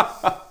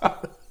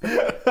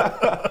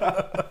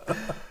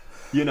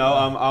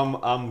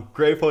 I'm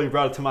grateful you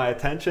brought it to my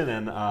attention,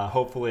 and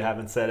hopefully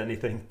haven't said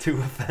anything too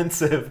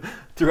offensive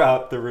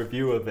throughout the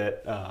review of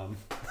it. I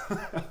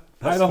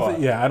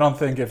don't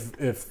think if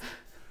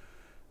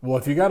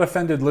you got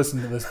offended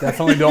listening to this,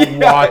 definitely don't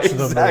watch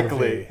the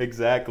movie.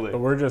 Exactly. But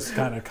we're just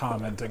kind of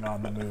commenting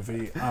on the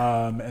movie,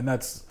 and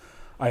that's.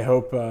 I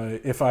hope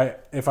if I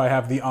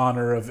have the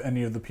honor of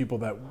any of the people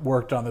that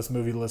worked on this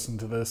movie listen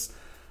to this,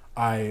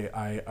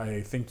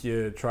 I think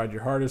you tried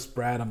your hardest,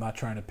 Brad. I'm not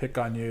trying to pick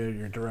on you.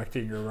 You're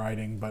directing, you're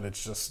writing, but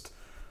it's just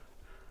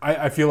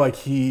I feel like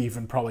he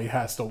even probably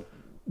has to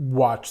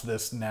watch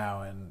this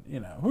now, and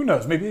who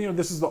knows? Maybe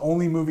this is the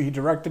only movie he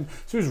directed,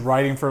 so he was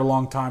writing for a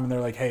long time, and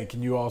they're like, hey,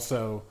 can you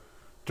also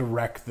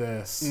direct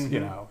this?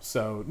 Mm-hmm.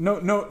 So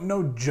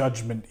no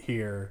judgment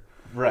here.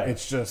 Right.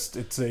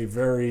 It's a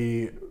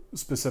very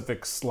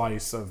specific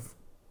slice of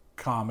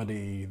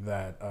comedy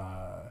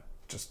that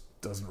just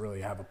doesn't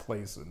really have a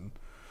place in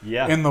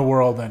the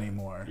world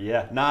anymore.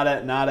 Yeah,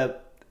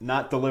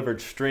 not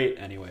delivered straight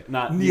anyway.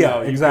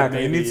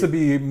 Exactly. It needs to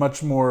be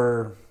much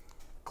more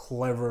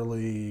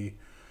cleverly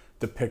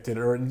depicted,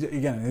 or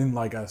again in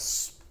like a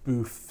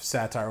spoof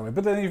satire way.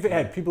 But then you've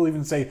had people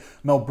even say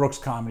Mel Brooks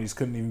comedies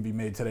couldn't even be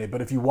made today.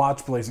 But if you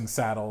watch Blazing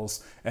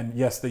Saddles, and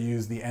yes, they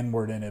use the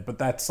N-word in it, but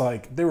that's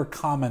like they were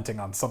commenting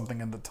on something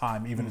in the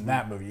time, even in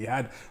that movie. You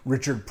had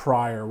Richard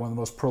Pryor, one of the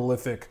most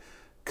prolific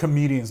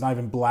comedians, not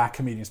even black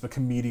comedians, but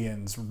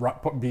comedians,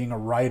 being a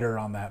writer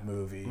on that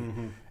movie,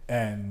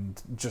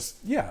 and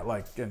just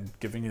and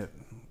giving it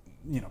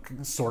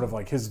sort of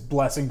like his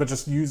blessing, but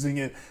just using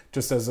it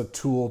just as a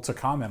tool to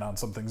comment on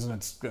some things. And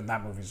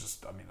that movie's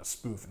just, a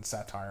spoof and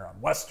satire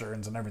on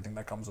Westerns and everything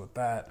that comes with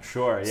that.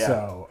 Sure, yeah.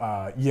 So,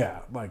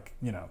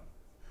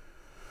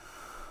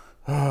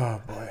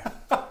 oh boy.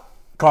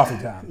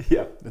 Coffee Town.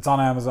 Yeah. It's on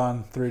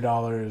Amazon,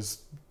 $3.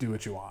 Do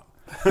what you want.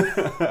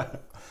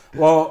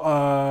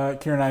 Well,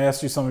 Kieran, I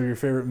asked you some of your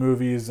favorite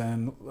movies,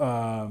 and,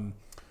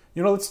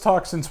 let's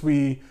talk, since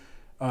we,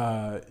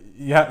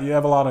 you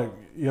have a lot of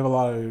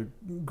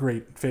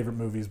great favorite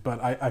movies,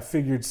 but I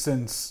figured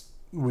since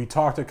we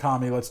talked a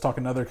comedy, let's talk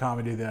another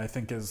comedy that I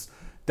think is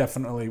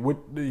definitely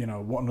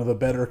one of the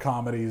better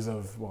comedies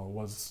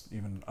was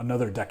even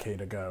another decade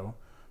ago,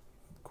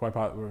 quite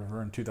popular.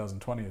 We're in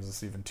 2020. Is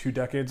this even 2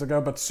 decades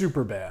ago? But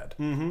Superbad.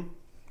 Mm-hmm.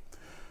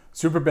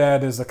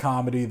 Superbad is a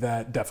comedy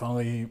that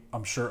definitely,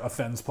 I'm sure,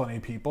 offends plenty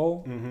of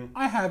people. Mm-hmm.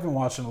 I haven't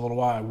watched it in a little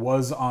while. I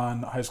was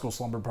on High School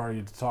Slumber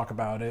Party to talk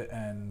about it,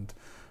 and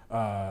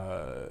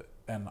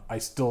I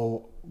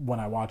still, when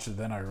I watched it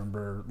then, I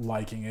remember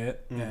liking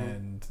it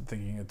and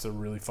thinking it's a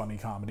really funny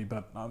comedy.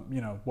 But,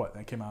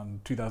 that came out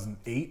in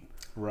 2008.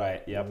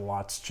 Right, yep.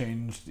 Lots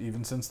changed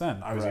even since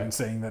then. I was even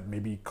saying that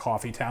maybe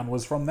Coffee Town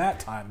was from that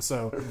time.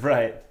 So,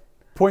 right.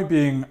 Point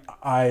being,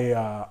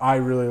 I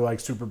really like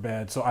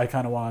Superbad, so I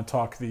kind of want to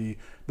talk the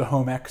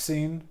home ec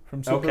scene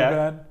from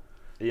Superbad.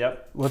 Okay.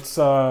 Yep. Let's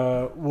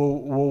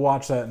we'll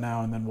watch that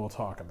now and then we'll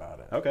talk about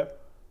it. Okay.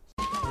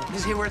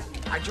 Ms. Hayworth,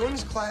 I joined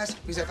this class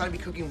because I thought I'd be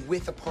cooking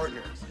with a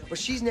partner. But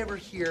she's never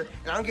here,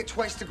 and I don't get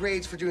twice the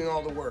grades for doing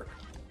all the work.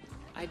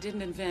 I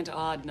didn't invent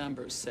odd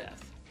numbers,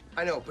 Seth.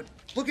 I know, but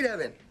look at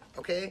Evan,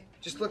 okay?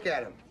 Just look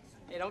at him.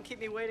 Hey, don't keep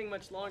me waiting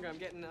much longer. I'm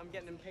getting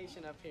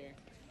impatient up here.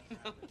 You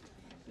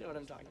know what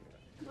I'm talking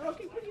about.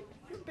 Rocky,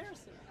 you're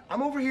embarrassing.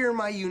 I'm over here in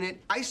my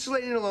unit,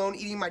 isolated and alone,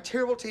 eating my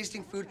terrible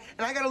tasting food,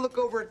 and I gotta look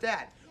over at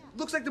that.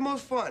 Looks like the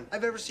most fun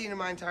I've ever seen in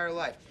my entire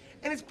life.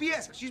 And it's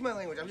BS, excuse my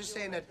language. I'm just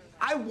saying that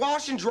I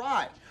wash and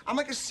dry. I'm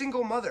like a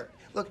single mother.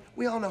 Look,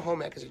 we all know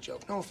home ec is a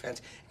joke, no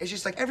offense. It's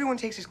just like everyone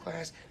takes his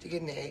class to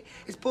get an A.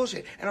 It's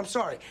bullshit, and I'm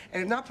sorry.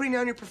 And I'm not putting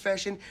down your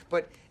profession,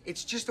 but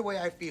it's just the way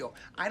I feel.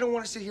 I don't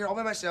want to sit here all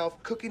by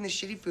myself cooking this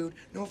shitty food,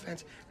 no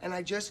offense, and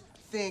I just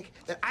think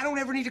that I don't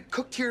ever need to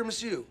cook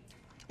tiramisu.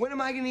 When am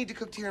I gonna need to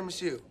cook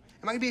tiramisu?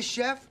 Am I gonna be a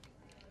chef?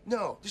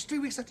 No, there's 3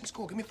 weeks left in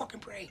school. Give me a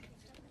fucking break.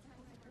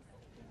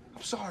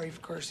 I'm sorry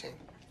for cursing.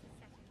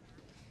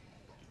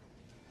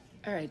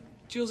 All right,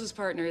 Jules'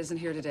 partner isn't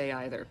here today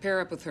either.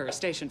 Pair up with her,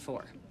 station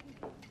 4.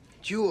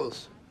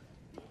 Jules.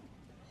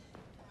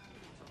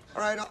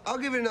 All right, I'll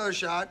give it another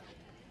shot.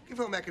 Give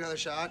home ec another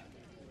shot.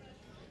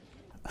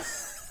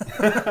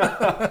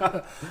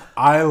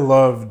 I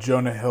love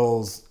Jonah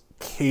Hill's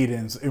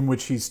cadence in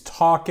which he's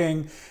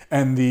talking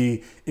and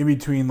the in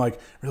between, like,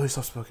 really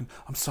soft spoken,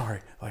 I'm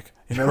sorry, like,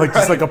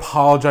 just like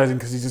apologizing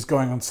because he's just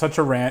going on such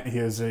a rant. He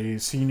is a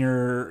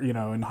senior,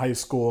 in high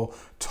school,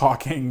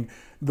 talking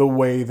the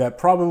way that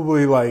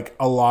probably like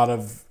a lot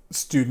of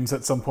students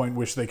at some point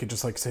wish they could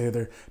just like say to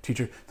their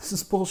teacher, this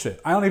is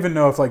bullshit. I don't even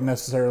know if like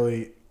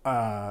necessarily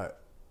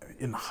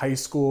in high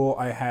school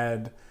I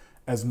had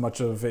as much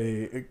of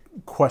a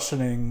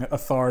questioning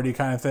authority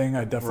kind of thing.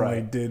 I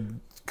definitely did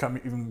come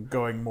even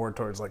going more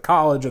towards like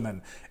college, and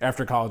then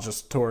after college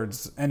just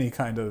towards any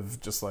kind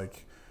of just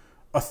like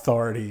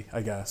authority,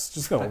 I guess.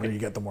 Just the older you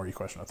get, the more you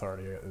question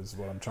authority is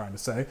what I'm trying to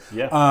say.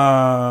 Yeah.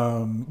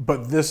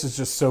 But this is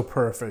just so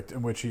perfect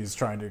in which he's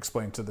trying to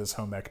explain to this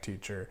home ec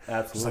teacher.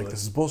 Absolutely. Just like,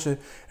 this is bullshit.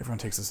 Everyone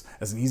takes this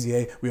as an easy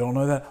A. We all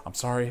know that. I'm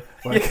sorry.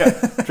 Like,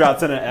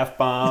 Drops in an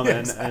F-bomb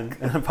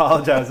and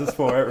apologizes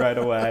for it right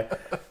away.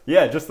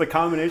 Yeah, just the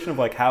combination of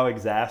like how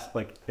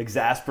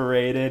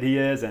exasperated he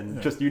is,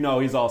 and just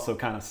he's also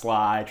kind of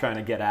sly, trying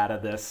to get out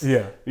of this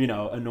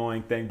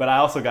annoying thing. But I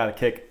also get a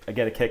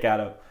kick out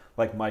of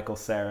like Michael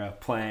Cera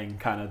playing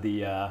kind of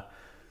the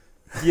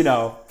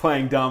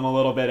playing dumb a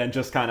little bit, and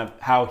just kind of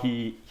how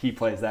he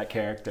plays that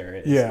character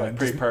is like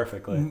pretty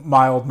perfectly.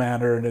 Mild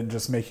mannered and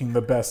just making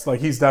the best.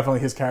 Like, he's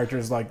definitely, his character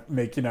is like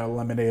make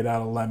lemonade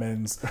out of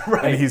lemons.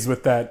 Right. And he's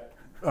with that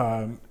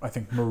I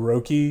think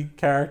Moroki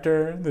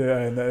character,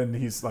 and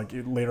he's like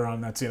later on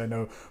in that scene, I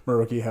know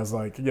Moroki has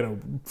like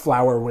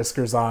flower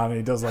whiskers on, and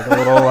he does like a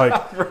little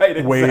like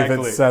wave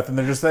at Seth, and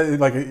they're just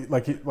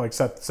like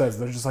Seth says,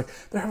 they're just like,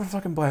 they're having a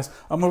fucking blast.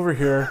 I'm over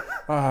here,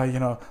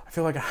 I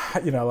feel like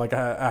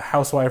a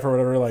housewife or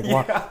whatever,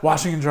 like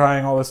washing and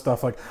drying all this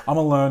stuff. Like, I'm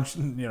alone.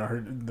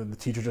 The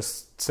teacher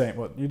just saying,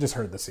 well, you just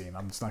heard the scene.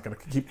 I'm just not going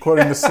to keep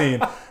quoting the scene,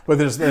 but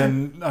there's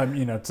then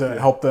to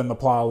help them the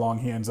plot along,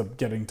 he ends up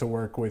getting to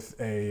work with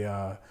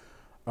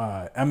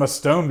Emma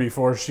Stone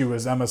before she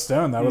was Emma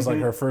Stone. That was like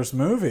her first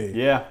movie.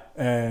 Yeah.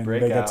 And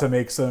they get to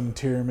make some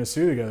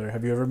tiramisu together.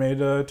 Have you ever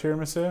made a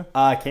tiramisu?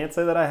 I can't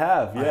say that I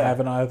have. Yeah. I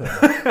haven't either.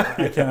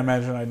 I can't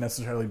imagine I'd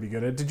necessarily be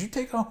good at it. Did you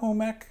take a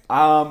home ec?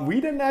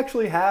 We didn't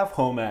actually have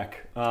home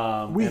ec in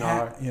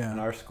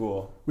our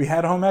school. We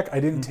had home ec. I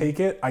didn't take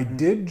it. I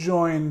did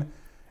join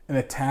an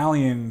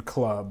Italian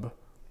club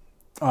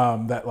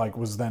that like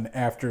was then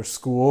after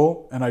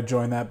school, and I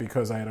joined that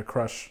because I had a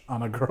crush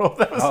on a girl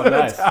that was in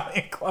an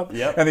Italian club.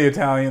 Yep. And the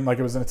Italian, like,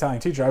 it was an Italian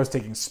teacher. I was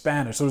taking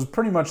Spanish, so it was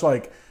pretty much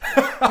like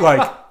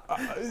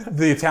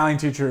the Italian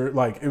teacher,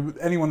 like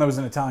anyone that was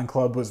in an Italian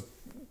club was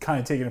kind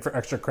of taking it for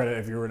extra credit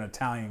if you were in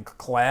Italian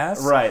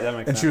class. Right, that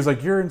makes sense. And she was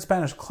like, you're in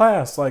Spanish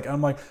class. Like,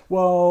 I'm like,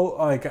 well,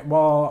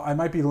 I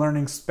might be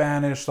learning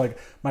Spanish. Like,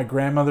 my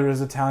grandmother is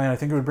Italian. I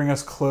think it would bring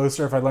us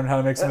closer if I learned how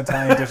to make some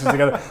Italian dishes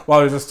together. While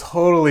I was just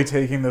totally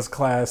taking this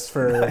class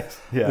for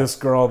this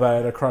girl that I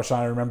had a crush on.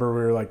 I remember we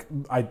were like,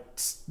 I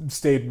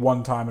stayed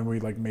one time and we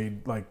like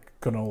made like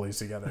cannolis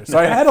together. So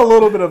I had a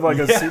little bit of like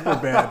a super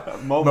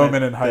bad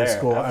moment in high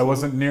school. Absolutely. I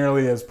wasn't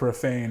nearly as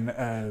profane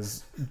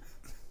as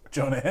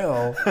Jonah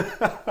Hill.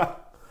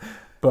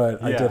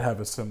 but I Yeah. did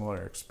have a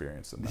similar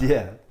experience in that.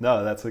 Yeah,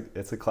 no,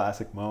 it's a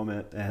classic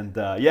moment, and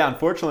yeah,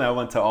 unfortunately, I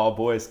went to all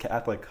boys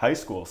Catholic high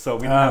school, so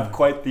we didn't have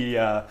quite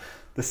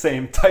the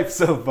same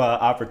types of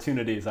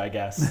opportunities, I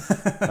guess,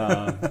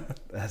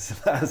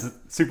 as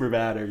Super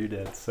Bad or you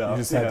did. So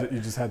You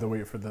just had to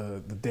wait for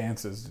the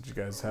dances. Did you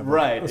guys have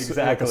Right, like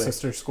exactly. a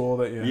sister school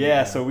that you?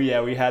 Yeah, so we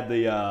had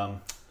the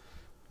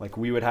like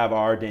we would have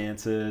our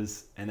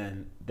dances, and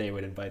then they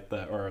would invite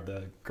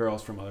the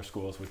girls from other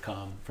schools would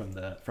come from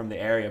the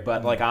area.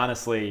 But like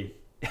honestly,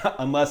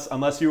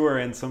 unless you were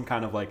in some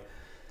kind of like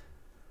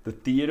the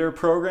theater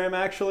program,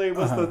 actually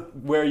was the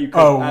where you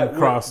could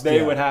across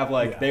they would have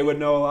like they would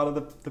know a lot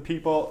of the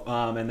people,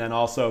 and then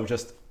also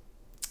just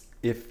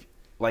if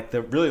like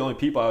the really only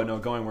people I would know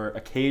going were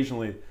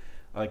occasionally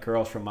like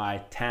girls from my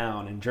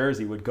town in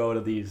Jersey would go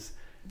to these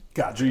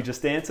Regis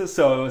dances.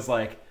 So it was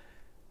like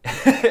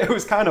it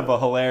was kind of a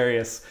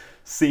hilarious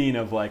scene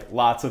of like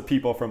lots of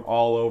people from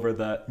all over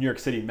the New York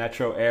City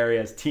metro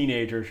area as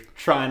teenagers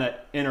trying to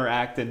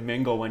interact and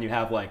mingle when you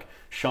have like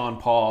Sean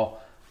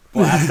Paul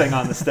blasting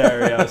on the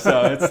stereo.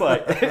 So it's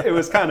like it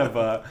was kind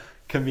of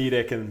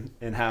comedic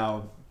in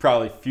how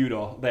probably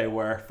futile they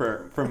were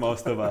for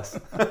most of us.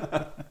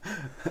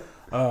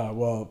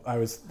 Well, I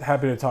was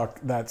happy to talk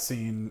that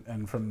scene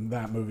and from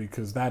that movie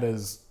because that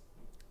is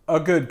a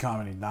good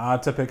comedy.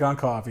 Not to pick on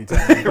Coffee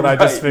Town, but I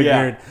just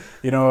figured,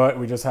 you know what,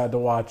 we just had to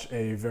watch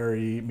a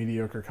very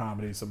mediocre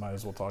comedy, so might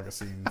as well talk a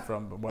scene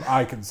from what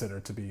I consider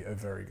to be a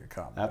very good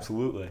comedy.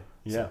 Absolutely,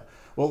 yeah.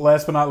 Well,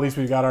 last but not least,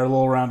 we've got our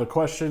little round of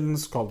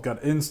questions called Gut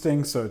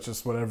Instinct, so it's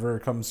just whatever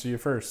comes to you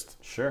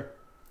first. Sure.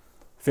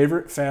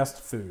 Favorite fast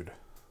food?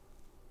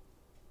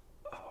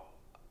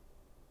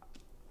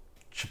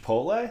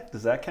 Chipotle?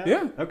 Does that count?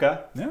 Yeah. Okay.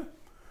 Yeah.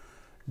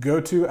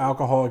 Go-to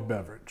alcoholic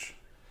beverage?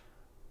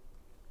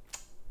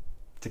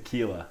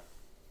 Tequila.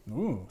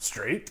 Ooh,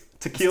 straight?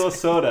 Tequila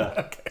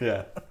soda.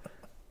 Okay.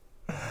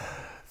 Yeah.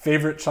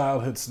 Favorite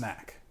childhood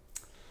snack?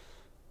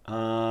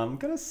 I'm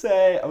going to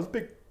say I was a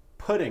big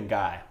pudding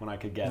guy when I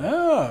could get it.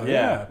 Oh,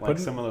 yeah. Like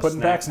some of those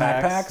pudding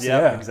snack packs?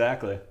 Yeah,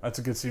 exactly. That's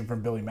a good scene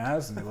from Billy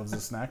Madison. He loves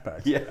his snack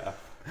packs. Yeah.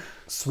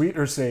 Sweet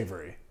or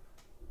savory?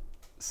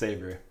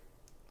 Savory.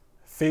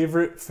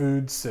 Favorite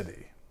food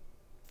city?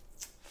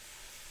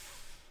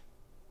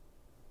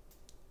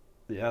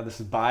 Yeah, this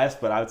is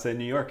biased, but I would say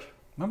New York.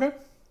 Okay.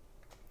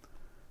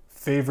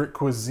 Favorite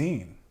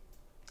cuisine?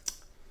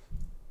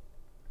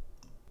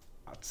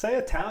 I'd say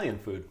Italian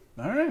food.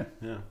 All right.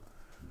 Yeah.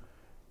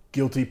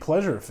 Guilty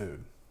pleasure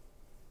food?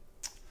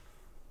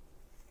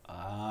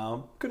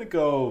 I'm going to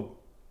go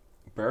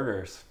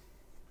burgers.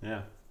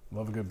 Yeah.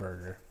 Love a good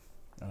burger.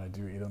 And I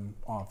do eat them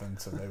often,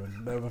 so they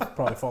would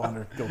probably fall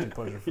under guilty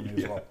pleasure for me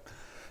as well.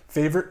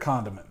 Favorite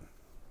condiment?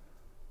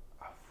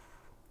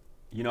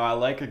 You know, I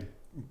like a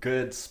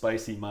good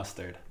spicy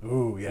mustard.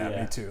 Ooh,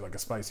 yeah, me too. Like a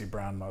spicy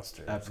brown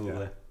mustard.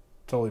 Absolutely. Yeah.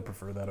 Totally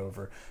prefer that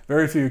over.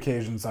 Very few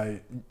occasions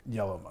I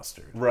yellow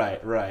mustard.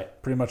 Right.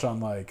 Pretty much on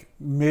like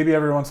maybe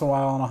every once in a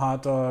while on a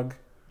hot dog.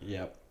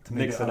 Yep. To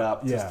mix it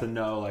up, just to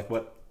know like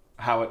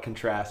how it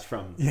contrasts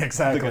from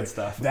exactly. the good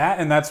stuff.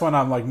 And that's when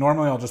I'm like,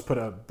 normally I'll just put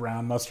a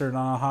brown mustard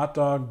on a hot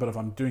dog, but if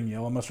I'm doing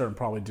yellow mustard, I'm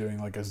probably doing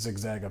like a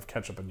zigzag of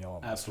ketchup and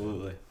yellow mustard.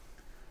 Absolutely.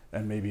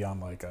 And maybe on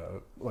like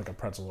a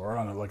pretzel or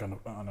on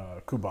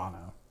a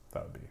Cubano.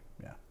 That would be,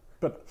 yeah.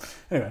 But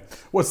anyway,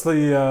 what's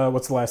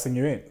the last thing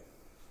you ate?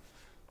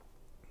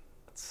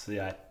 Let's see.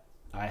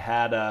 I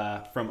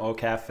had from O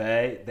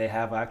Cafe. They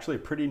have actually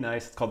pretty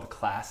nice. It's called the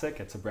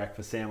Classic. It's a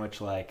breakfast sandwich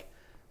like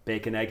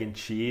bacon, egg, and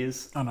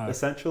cheese. On a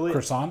essentially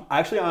croissant.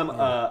 Actually on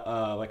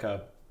like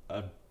a.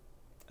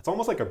 It's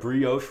almost like a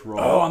brioche roll.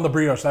 Oh, on the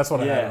brioche. That's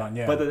what I had it on.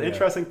 Yeah. But the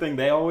interesting thing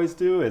they always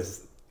do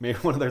is maybe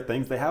one of their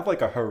things. They have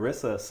like a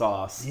harissa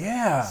sauce.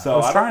 Yeah. So I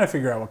was trying to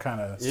figure out what kind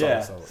of sauce.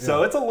 Yeah. So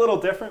So it's a little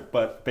different,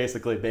 but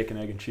basically bacon,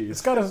 egg, and cheese.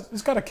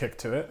 it's got a kick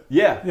to it.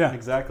 Yeah.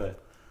 Exactly.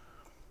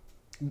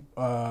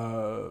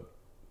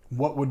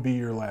 What would be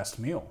your last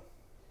meal?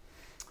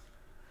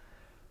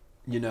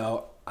 You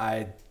know,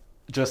 I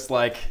just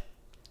like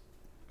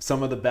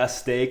some of the best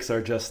steaks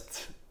are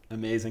just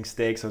amazing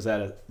steaks. I was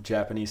at a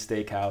Japanese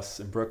steakhouse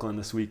in Brooklyn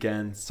this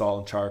weekend, salt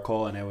and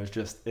charcoal, and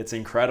it's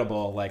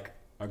incredible. Like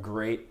a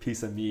great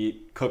piece of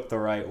meat cooked the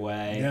right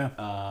way.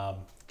 Yeah.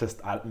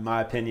 In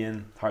my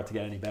opinion, hard to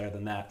get any better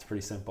than that. It's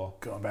pretty simple.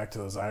 Going back to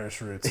those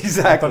Irish roots.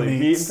 Exactly.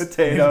 Meat and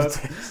potatoes.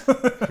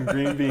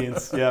 Green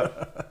beans.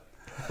 Yep.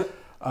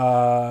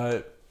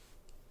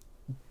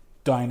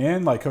 Dine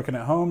in, like cooking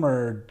at home,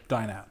 or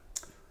dine out?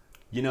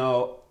 You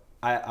know,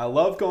 I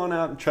love going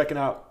out and checking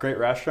out great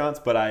restaurants,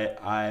 but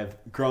I've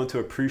grown to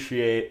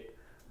appreciate,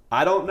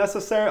 I'm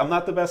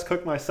not the best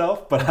cook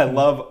myself, but I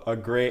love a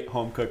great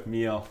home cooked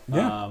meal.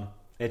 Yeah.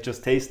 It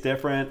just tastes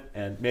different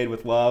and made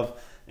with love.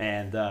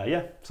 And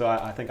so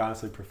I think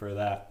honestly prefer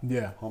that.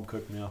 Yeah. Home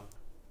cooked meal.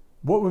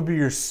 What would be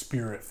your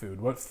spirit food?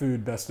 What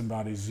food best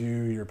embodies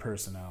you, your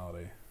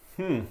personality?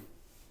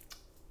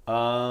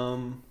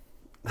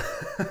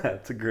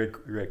 That's a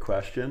great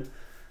question.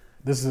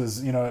 This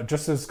is,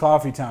 just as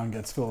Coffee Town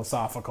gets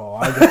philosophical,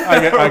 I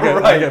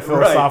get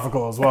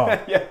philosophical as well.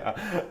 Yeah.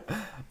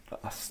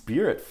 A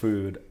spirit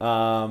food.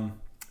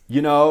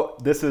 You know,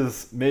 this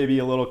is maybe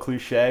a little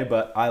cliche,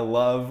 but I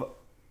love,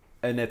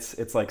 and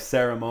it's like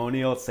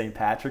ceremonial. It's St.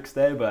 Patrick's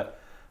Day, but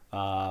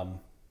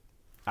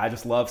I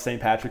just love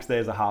St. Patrick's Day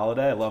as a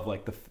holiday. I love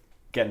like the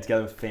getting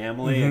together with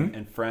family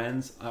and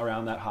friends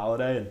around that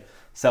holiday and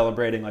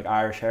celebrating like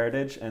Irish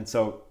heritage. And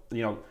so,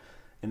 you know,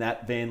 in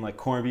that vein, like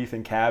corned beef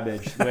and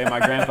cabbage, the way my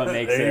grandpa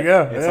makes There you it,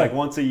 go, it's yeah. like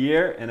once a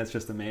year, and it's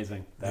just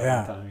amazing that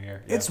Yeah. one time a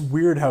year. Yeah. It's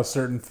weird how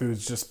certain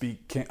foods just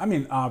became. I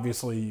mean,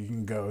 obviously you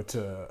can go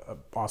to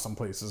awesome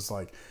places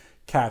like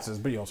Katz's,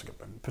 but you also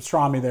get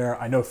pastrami there.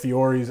 I know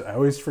Fiore's. I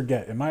always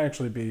forget. It might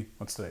actually be,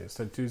 what's today? Is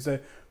it Tuesday?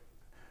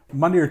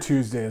 Monday or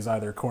Tuesday is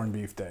either corned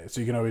beef day, so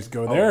you can always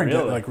go there and get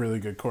really? like really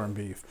good corned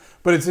beef.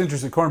 But it's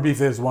interesting. Corned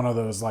beef is one of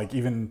those, like,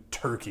 even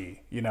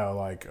turkey, you know,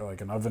 like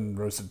an oven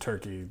roasted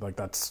turkey, like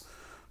that's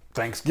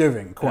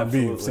Thanksgiving. Corned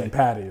beef, Absolutely. St.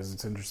 Patty's.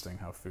 It's interesting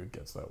how food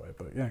gets that way.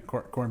 But yeah,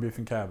 corned beef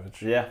and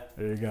cabbage. Yeah,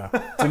 There you go.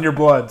 It's in your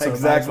blood, so it might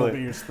as well Exactly.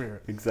 be your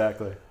spirit.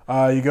 exactly.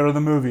 You go to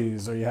the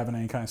movies. Are you having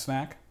any kind of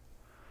snack?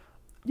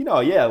 You know,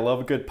 yeah, I love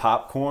a good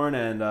popcorn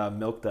and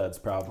Milk Duds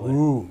probably.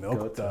 Ooh, Milk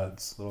Go to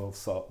Duds. A little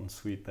salt and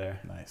sweet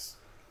there. Nice.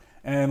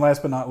 And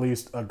last but not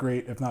least, a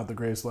great, if not the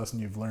greatest lesson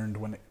you've learned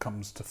when it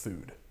comes to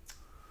food.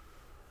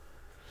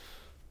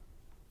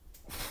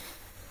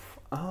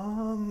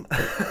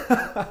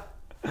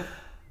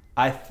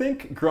 I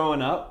think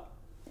growing up,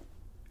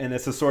 and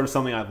this is sort of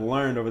something I've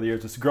learned over the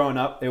years, just growing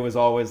up, it was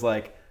always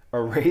like a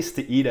race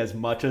to eat as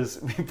much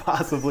as we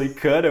possibly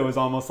could. It was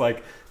almost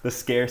like the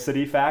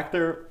scarcity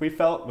factor we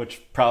felt,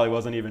 which probably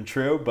wasn't even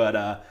true. But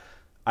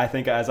I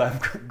think as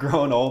I've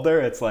grown older,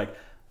 it's like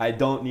I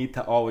don't need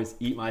to always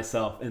eat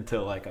myself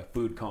into like a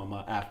food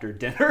coma after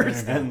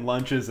dinners and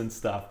lunches and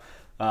stuff.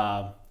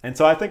 And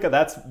so I think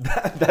that's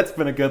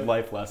been a good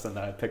life lesson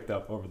that I picked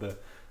up over the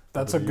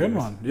That's over a the good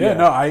years. one. Yeah,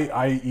 no,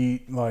 I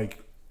eat like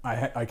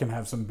I can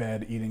have some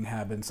bad eating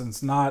habits, and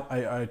it's not.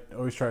 I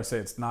always try to say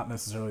it's not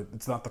necessarily.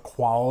 It's not the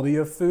quality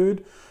of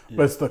food,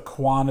 but it's the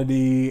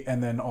quantity,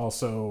 and then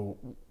also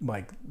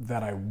like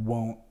that I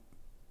won't.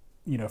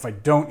 You know, if I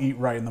don't eat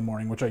right in the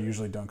morning, which I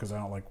usually don't, because I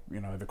don't like.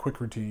 You know, I have a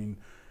quick routine,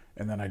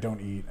 and then I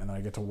don't eat, and then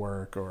I get to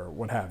work or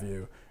what have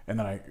you, and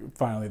then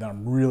then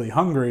I'm really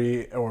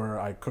hungry, or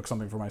I cook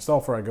something for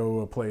myself, or I go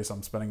to a place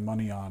I'm spending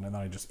money on, and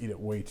then I just eat it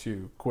way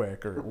too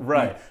quick, or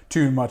Right. eat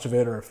too much of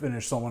it, or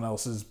finish someone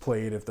else's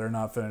plate if they're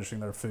not finishing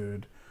their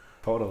food.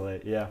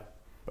 Totally, yeah.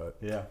 But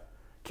Yeah.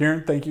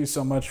 Kieran, thank you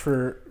so much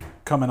for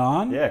coming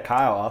on. Yeah,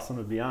 Kyle, awesome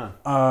to be on.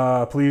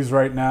 Please,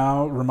 right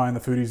now, remind the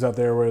foodies out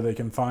there where they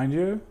can find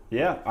you.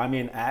 Yeah, I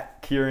mean,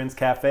 at Kieran's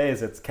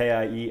Cafes, it's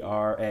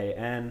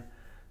KIERANSKAFE.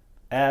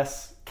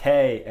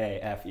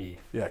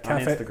 Yeah, on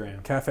cafe,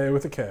 Instagram. Cafe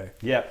with a K.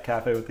 Yep,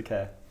 Cafe with the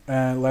K.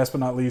 And last but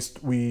not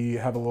least, we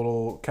have a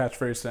little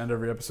catchphrase to end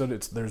every episode.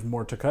 It's "There's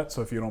more to cut."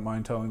 So if you don't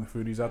mind telling the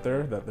foodies out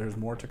there that there's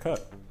more to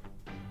cut.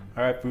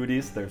 All right,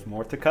 foodies, there's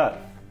more to cut.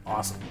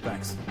 Awesome.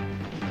 Thanks.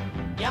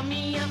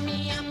 Yummy,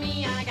 yummy,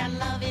 yummy, I got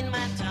love in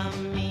my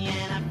tummy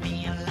and I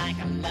feel like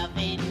I'm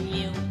loving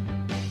you.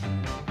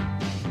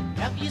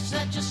 Love you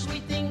such a